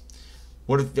 guys.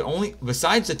 What if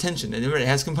besides the tension, and it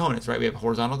has components, right? We have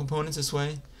horizontal components this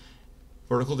way,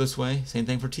 vertical this way, same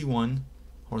thing for T1,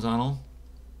 horizontal,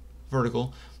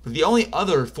 vertical. But the only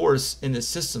other force in this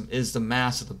system is the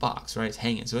mass of the box, right? It's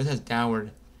hanging, so it has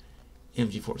downward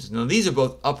mg forces. Now these are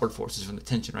both upward forces from the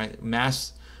tension, right?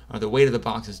 Mass, or the weight of the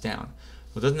box is down.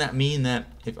 Well, doesn't that mean that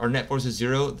if our net force is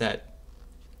 0, that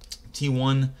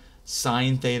T1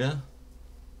 sine theta,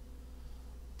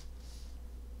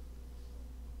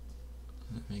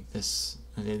 make this,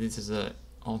 okay, this is an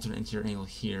alternate interior angle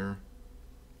here,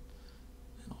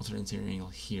 an alternate interior angle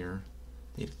here,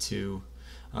 theta 2.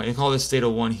 You call this theta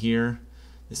 1 here,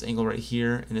 this angle right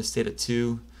here, and this theta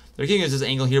 2. They're giving us this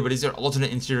angle here, but these are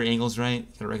alternate interior angles, right? You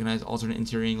gotta recognize alternate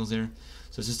interior angles there.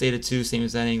 So this is theta 2, same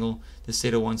as that angle. This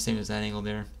theta 1, same as that angle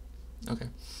there. Okay.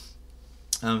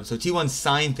 So T1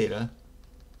 sine theta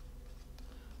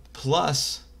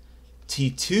plus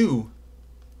T2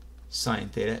 sine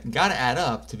theta gotta add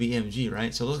up to be mg,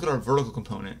 right? So let's look at our vertical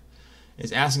component.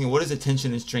 It's asking what is the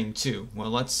tension in string 2? Well,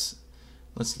 let's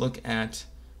look at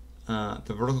the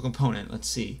vertical component. Let's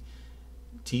see.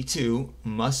 T2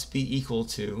 must be equal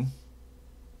to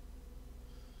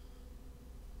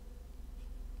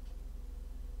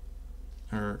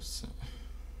so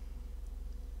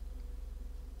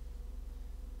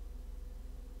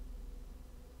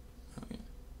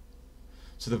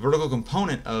the vertical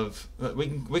component of,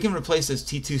 we can replace this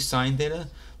T2 sine theta.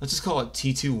 Let's just call it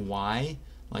T2y,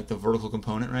 like the vertical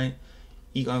component, right?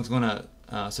 I'm going to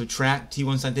subtract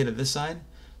T1 sine theta this side.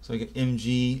 So I get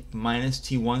mg minus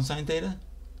T1 sine theta.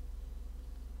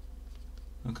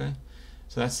 Okay,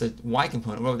 so that's the y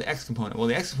component. What about the x component? Well,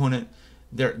 the x component,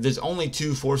 there's only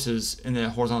two forces in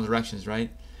the horizontal directions, right?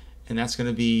 And that's going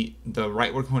to be the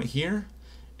rightward component here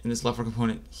and this leftward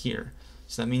component here.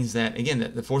 So that means that, again,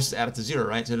 that the forces add up to 0,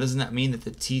 right? So doesn't that mean that the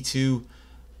T2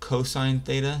 cosine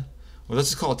theta, well, let's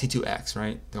just call it T2x,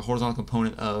 right? The horizontal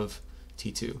component of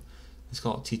T2. Let's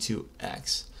call it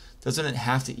T2x. Doesn't it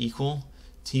have to equal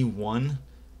T1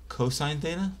 cosine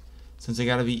theta, since they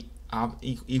got to be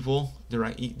equal? The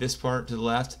right, this part to the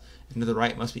left and to the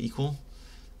right must be equal.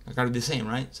 I got to be the same,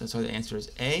 right? So that's why the answer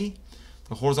is A.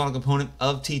 The horizontal component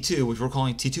of T2, which we're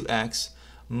calling T2x,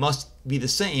 must be the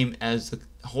same as the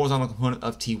horizontal component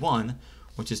of T1,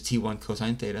 which is T1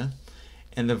 cosine theta,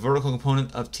 and the vertical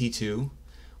component of T2,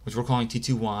 which we're calling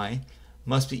T2y,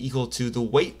 must be equal to the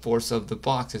weight force of the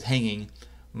box that's hanging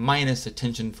minus the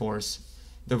tension force,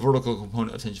 the vertical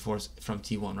component of tension force from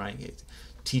T1, right?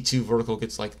 T2 vertical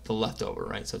gets like the leftover,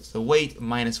 right? So it's the weight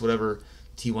minus whatever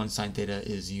T1 sine theta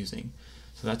is using.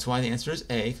 So that's why the answer is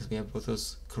A, because we have both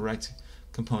those correct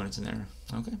components in there.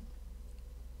 Okay.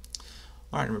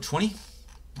 All right, number 20,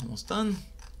 almost done.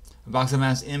 A box of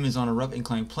mass M is on a rough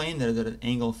inclined plane that is at an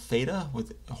angle theta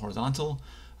with a horizontal,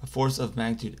 a force of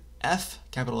magnitude F,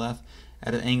 capital F,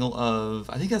 at an angle of,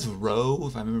 I think that's rho,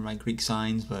 if I remember my Greek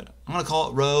signs, but I'm gonna call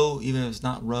it rho, even if it's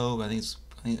not rho, but I think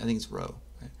it's rho,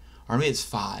 right? Or maybe it's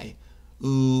phi.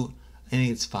 Ooh, I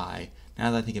think it's phi.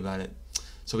 Now that I think about it,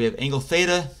 so we have angle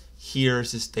theta. Here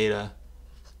is this theta,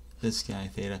 this guy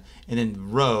theta, and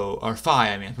then rho or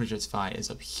phi. I mean, I'm pretty sure it's phi is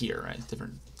up here, right? It's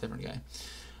different guy.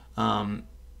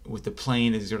 With the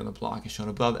plane exerted on the block as shown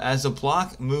above. As the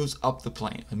block moves up the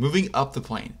plane, moving up the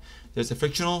plane, there's a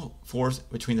frictional force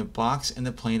between the box and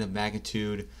the plane of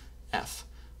magnitude F,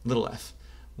 little f.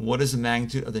 What is the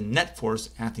magnitude of the net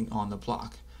force acting on the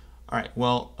block? All right,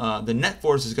 well, the net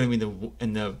force is going to be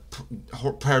in the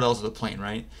parallels of the plane,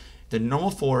 right? The normal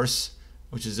force,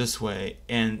 which is this way,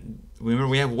 and remember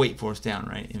we have weight force down,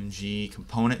 right? mg,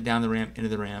 component down the ramp, into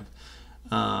the ramp.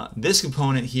 This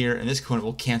component here and this component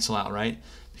will cancel out, right?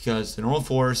 Because the normal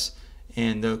force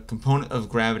and the component of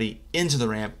gravity into the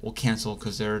ramp will cancel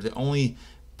because they're the only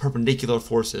perpendicular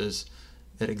forces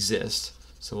that exist.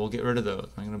 So we'll get rid of those.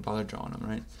 I'm not going to bother drawing them,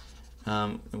 right?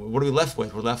 what are we left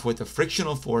with? We're left with the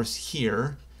frictional force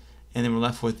here, and then we're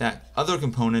left with that other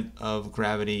component of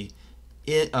gravity,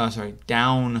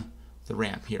 down the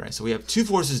ramp here, right? So we have two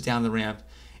forces down the ramp,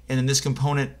 and then this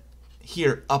component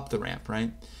here up the ramp,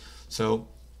 right? So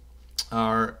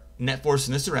our net force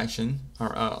in this direction,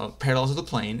 our parallel to the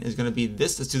plane, is going to be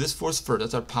this. Let's do this force first.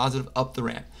 That's our positive up the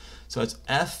ramp. So it's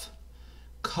F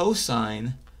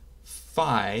cosine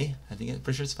phi. I think I'm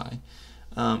pretty sure it's phi.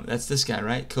 That's this guy,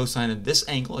 right? Cosine of this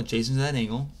angle adjacent to that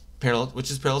angle, parallel,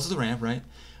 which is parallel to the ramp, right?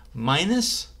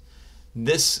 Minus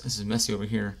this. This is messy over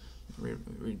here.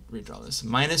 Redraw this.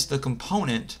 Minus the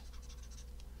component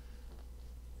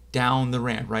down the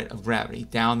ramp, right, of gravity,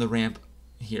 down the ramp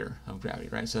here of gravity,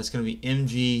 right? So that's going to be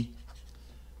mg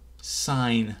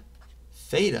sine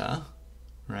theta,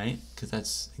 right? Because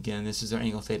that's, again, this is our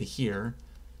angle theta here.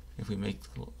 If we make,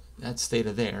 that's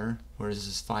theta there, whereas this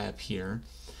is phi up here.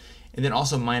 And then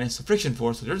also minus the friction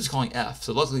force, which we're just calling F.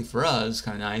 So luckily for us,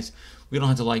 kind of nice, we don't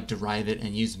have to like derive it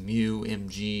and use mu,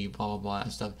 mg, blah, blah, blah,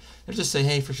 that stuff. Let's just say,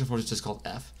 hey, friction force is just called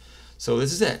F. So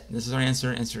this is it. This is our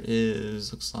answer. Answer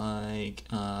is, looks like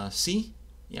C.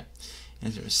 Yeah.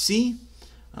 Answer is C.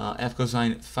 F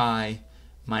cosine phi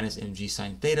minus mg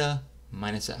sine theta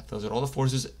minus F. Those are all the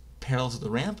forces parallel to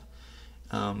the ramp.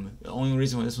 The only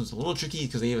reason why this one's a little tricky is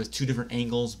because they have two different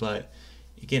angles, but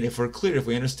again, if we're clear, if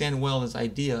we understand well this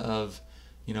idea of,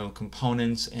 you know,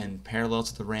 components and parallel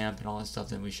to the ramp and all that stuff,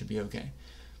 then we should be okay.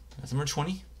 That's number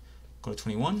 20. Go to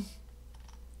 21.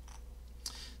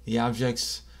 The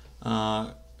objects,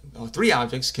 three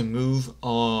objects can move,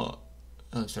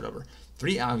 start over.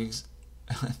 Three objects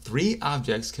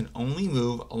can only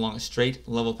move along a straight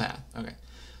level path. Okay,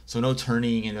 so no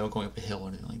turning and no going up a hill or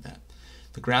anything like that.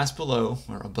 The graphs below,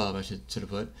 or above I should have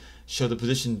put, show the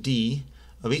position D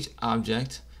of each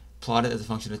object plotted as a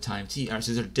function of time t. All right,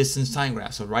 so these are distance time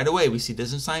graphs. So right away we see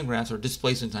distance time graphs, or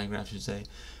displacement time graphs, I should say,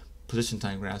 position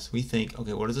time graphs. We think,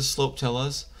 okay, what does the slope tell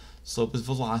us? Slope is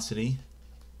velocity.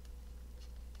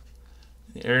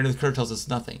 The area of the curve tells us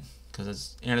nothing, because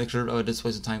it's area of the curve of a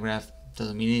displacement time graph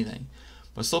doesn't mean anything.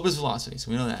 But slope is velocity,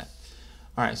 so we know that.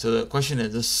 All right, so the question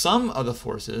is, the sum of the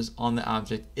forces on the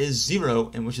object is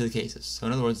zero in which of the cases? So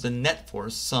in other words, the net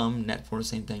force, sum, net force,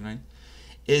 same thing, right,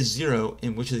 is zero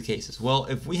in which of the cases? Well,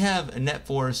 if we have a net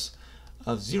force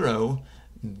of zero,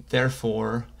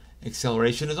 therefore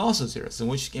acceleration is also zero. So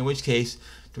in which case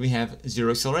do we have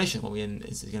zero acceleration? Well,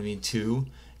 it's going to be in 2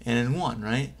 and in 1,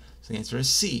 right? So the answer is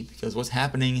C, because what's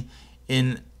happening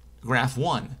in graph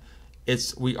 1?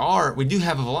 We do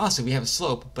have a velocity, we have a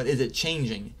slope, but is it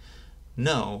changing?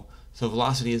 No. So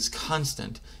velocity is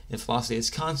constant. If velocity is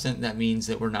constant, that means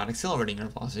that we're not accelerating, our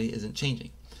velocity isn't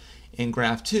changing. In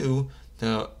graph 2,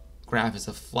 the graph is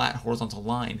a flat horizontal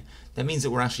line. That means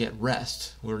that we're actually at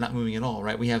rest. We're not moving at all,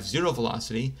 right? We have zero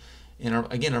velocity, and our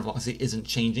velocity isn't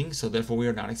changing, so therefore we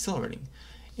are not accelerating.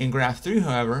 In graph 3,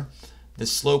 however, the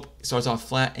slope starts off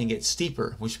flat and gets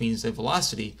steeper, which means the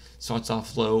velocity starts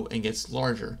off low and gets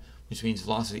larger, which means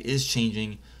velocity is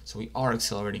changing, so we are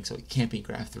accelerating, so it can't be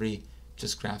graph 3,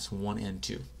 just graphs 1 and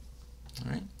 2.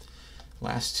 All right,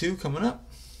 last two coming up.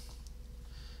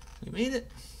 We made it.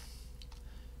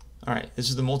 All right, this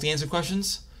is the multi-answer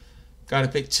questions. Got to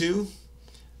pick two.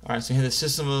 All right, so we have the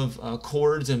system of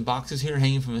cords and boxes here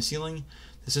hanging from the ceiling.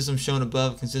 The system shown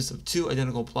above consists of two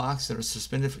identical blocks that are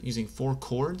suspended using 4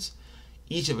 cords,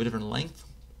 each of a different length.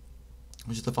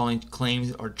 Which of the following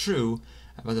claims are true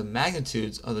about the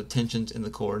magnitudes of the tensions in the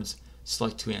cords?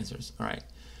 Select 2 answers. All right.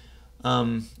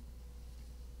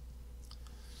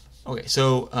 Okay,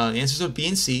 so the answers are B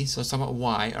and C. So let's talk about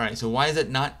Y. All right, so why is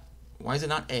it not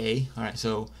A? All right,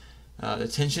 so the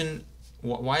tension.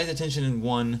 Why is the tension in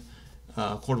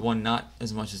cord 1 not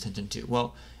as much as tension 2?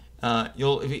 Well,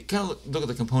 if you kind of look at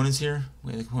the components here,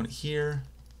 we have the component here,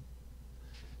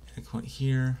 and a component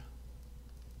here.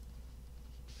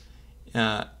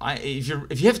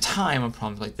 If you have time on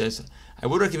problems like this, I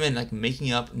would recommend like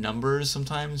making up numbers.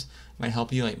 Sometimes it might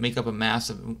help you, like make up a mass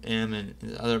of m and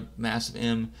the other mass of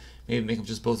m. Maybe make them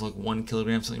just both like 1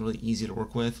 kilogram, something really easy to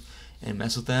work with, and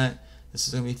mess with that. This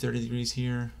is going to be 30 degrees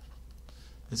here.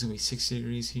 This is going to be 60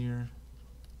 degrees here.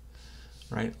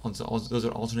 Right? Those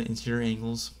are alternate interior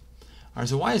angles. All right.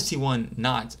 So why is T1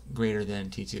 not greater than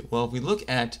T2? Well, if we look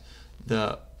at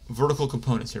the vertical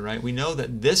components here, right, we know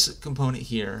that this component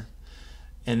here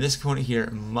and this component here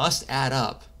must add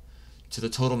up to the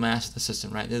total mass of the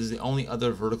system, right? This is the only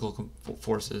other vertical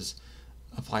forces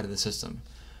applied to the system.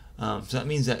 So that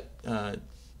means that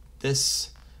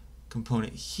this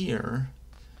component here,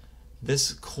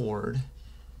 this cord,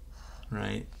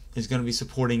 right, is going to be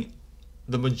supporting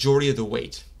the majority of the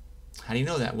weight. How do you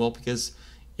know that? Well, because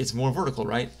it's more vertical,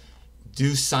 right?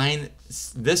 do sine,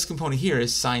 this component here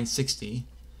is sine 60.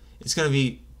 It's going to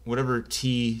be whatever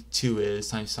t2 is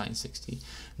times sine 60.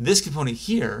 This component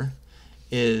here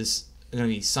is going to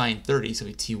be sine 30, so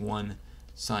it'll be t1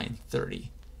 sine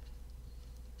 30.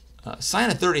 Sine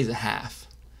of 30 is a half.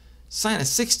 Sine of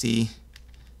 60, I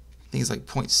think it's like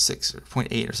 0.6 or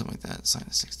 0.8 or something like that. Sine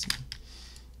of 60.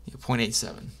 Yeah,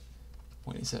 0.87.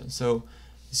 0.87. So you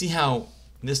see how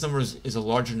this number is a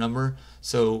larger number.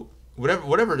 So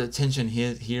whatever the tension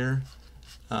here,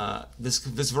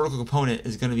 this vertical component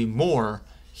is going to be more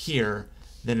here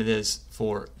than it is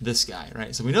for this guy,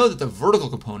 right? So we know that the vertical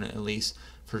component, at least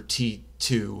for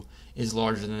T2, is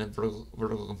larger than the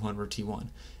vertical component for T1.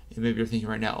 And maybe you're thinking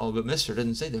right now, oh, but Mister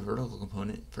doesn't say the vertical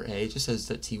component for A, it just says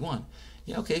that T1.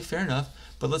 Yeah, okay, fair enough.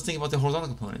 But let's think about the horizontal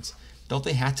components. Don't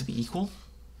they have to be equal?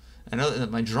 I know that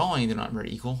in my drawing they're not very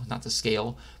equal, not to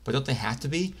scale, but don't they have to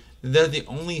be? They're the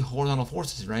only horizontal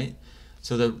forces, right?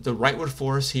 So the rightward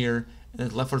force here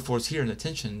and the leftward force here in the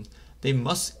tension, they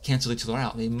must cancel each other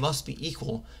out. They must be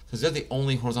equal because they're the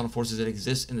only horizontal forces that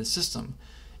exist in the system.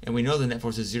 And we know the net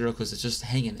force is 0 because it's just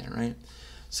hanging there, right?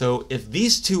 So if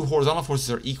these two horizontal forces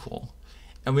are equal,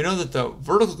 and we know that the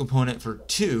vertical component for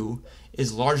 2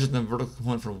 is larger than the vertical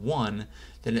component for 1,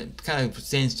 then it kind of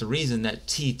stands to reason that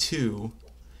T2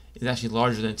 is actually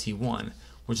larger than T1,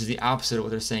 which is the opposite of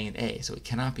what they're saying in A. So it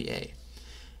cannot be A.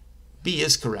 B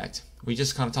is correct. We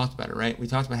just kind of talked about it, right? We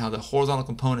talked about how the horizontal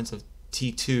components of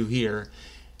T2 here,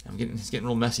 it's getting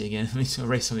real messy again. Let me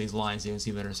erase some of these lines so you can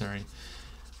see better, sorry.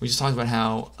 We just talked about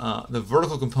how the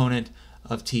vertical component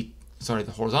of the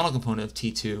horizontal component of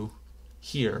T2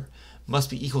 here must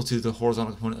be equal to the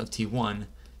horizontal component of T1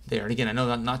 there. And again, I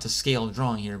know not to scale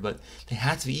drawing here, but they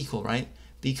have to be equal, right?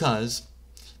 Because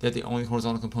they're the only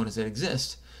horizontal components that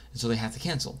exist, and so they have to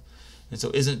cancel. And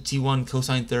so isn't T1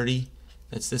 cosine 30,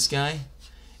 that's this guy?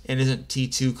 And isn't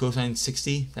T2 cosine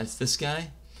 60, that's this guy?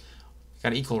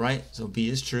 Got to equal, right? So B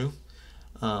is true.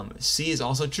 C is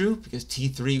also true because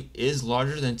T3 is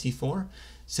larger than T4,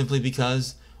 simply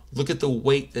because look at the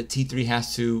weight that T3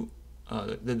 has to,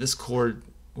 that this chord,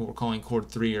 what we're calling chord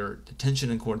 3, or the tension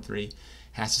in chord 3,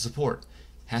 has to support.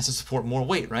 It has to support more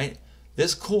weight, right?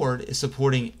 This chord is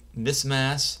supporting this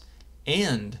mass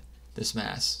and this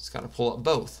mass. It's got to pull up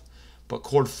both. But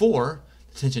chord 4,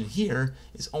 the tension here,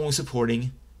 is only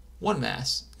supporting one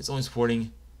mass. It's only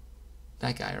supporting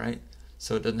that guy, right?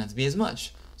 So it doesn't have to be as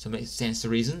much. So it stands to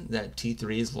reason that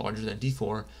T3 is larger than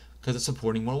T4 because it's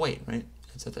supporting more weight, right?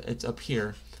 It's up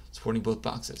here supporting both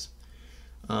boxes.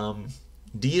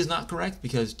 D is not correct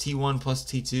because T1 plus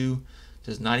T2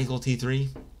 does not equal T3.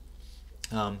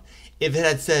 If it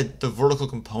had said the vertical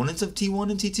components of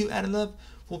T1 and T2 added up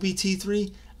will be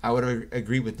T3, I would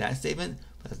agree with that statement,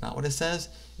 but that's not what it says.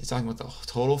 It's talking about the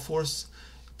total force,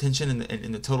 tension,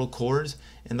 and the total chords,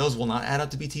 and those will not add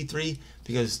up to be T3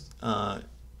 because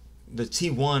the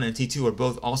T1 and T2 are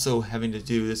both also having to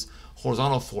do this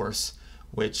horizontal force,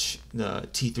 which the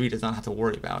T3 does not have to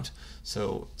worry about.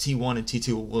 So T1 and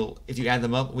T2 will, if you add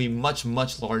them up, will be much,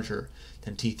 much larger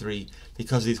than T3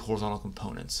 because of these horizontal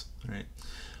components. All right.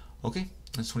 Okay,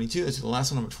 that's 22. This is the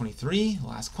last one, number 23,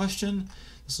 last question.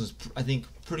 This was, I think,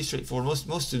 pretty straightforward.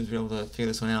 Most students will be able to figure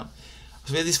this one out.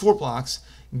 So we have these 4 blocks.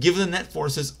 Given the net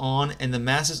forces on and the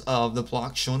masses of the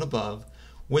blocks shown above,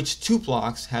 which 2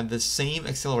 blocks have the same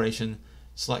acceleration?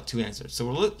 Select 2 answers. So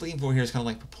what we're looking for here is kind of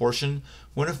like proportion.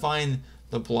 We want to find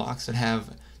the blocks that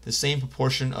have the same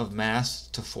proportion of mass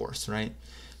to force, right?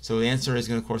 So the answer is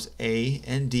going to, of course, A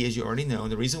and D, as you already know.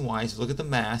 And the reason why is look at the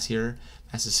mass here.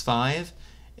 Mass is 5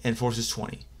 and force is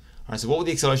 20. All right, so what would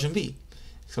the acceleration be?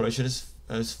 Acceleration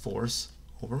is force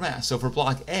over mass. So for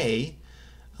block A,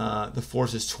 the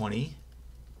force is 20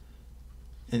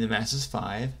 and the mass is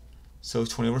 5. So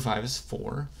 20 over 5 is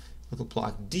 4. Look at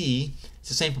block D, it's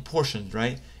the same proportions,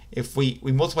 right? If we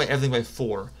multiply everything by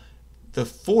 4, the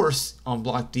force on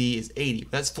block D is 80.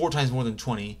 But that's 4 times more than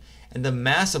 20. And the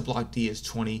mass of block D is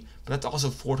 20, but that's also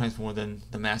 4 times more than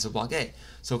the mass of block A.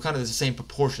 So kind of the same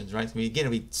proportions, right? I mean, again,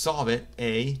 if we solve it,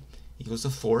 A equals the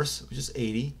force, which is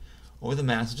 80, over the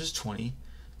mass, which is 20.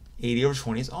 80 over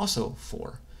 20 is also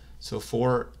 4. So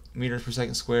 4 meters per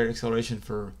second squared acceleration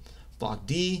for block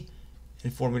D,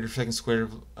 and 4 meters per second squared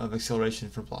of acceleration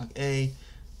for block A.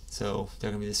 So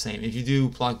they're going to be the same. If you do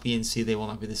block B and C, they will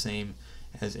not be the same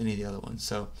as any of the other ones.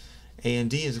 So A and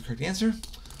D is the correct answer.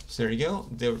 So there you go.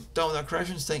 They were done with our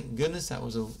corrections. Thank goodness. That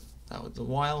was a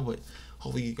while, but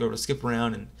hopefully you go to skip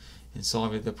around and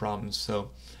solve the problems.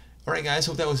 So, all right, guys.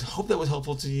 Hope that was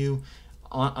helpful to you.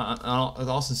 With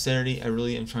all sincerity, I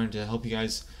really am trying to help you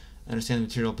guys understand the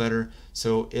material better.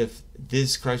 So if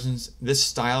this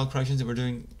style of corrections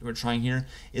that we're trying here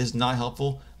is not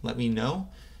helpful, let me know.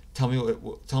 Tell me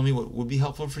what would be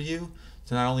helpful for you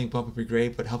to not only bump up your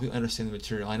grade, but help you understand the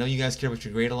material. I know you guys care about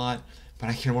your grade a lot, but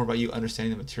I care more about you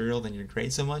understanding the material than your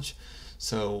grade so much.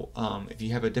 So if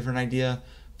you have a different idea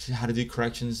to how to do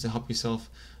corrections to help yourself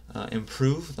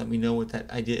improve, let me know what that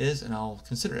idea is, and I'll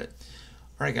consider it.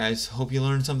 All right, guys. Hope you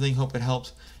learned something. Hope it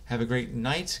helped. Have a great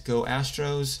night. Go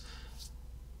Astros.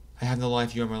 I have no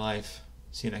life. You are my life.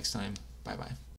 See you next time. Bye-bye.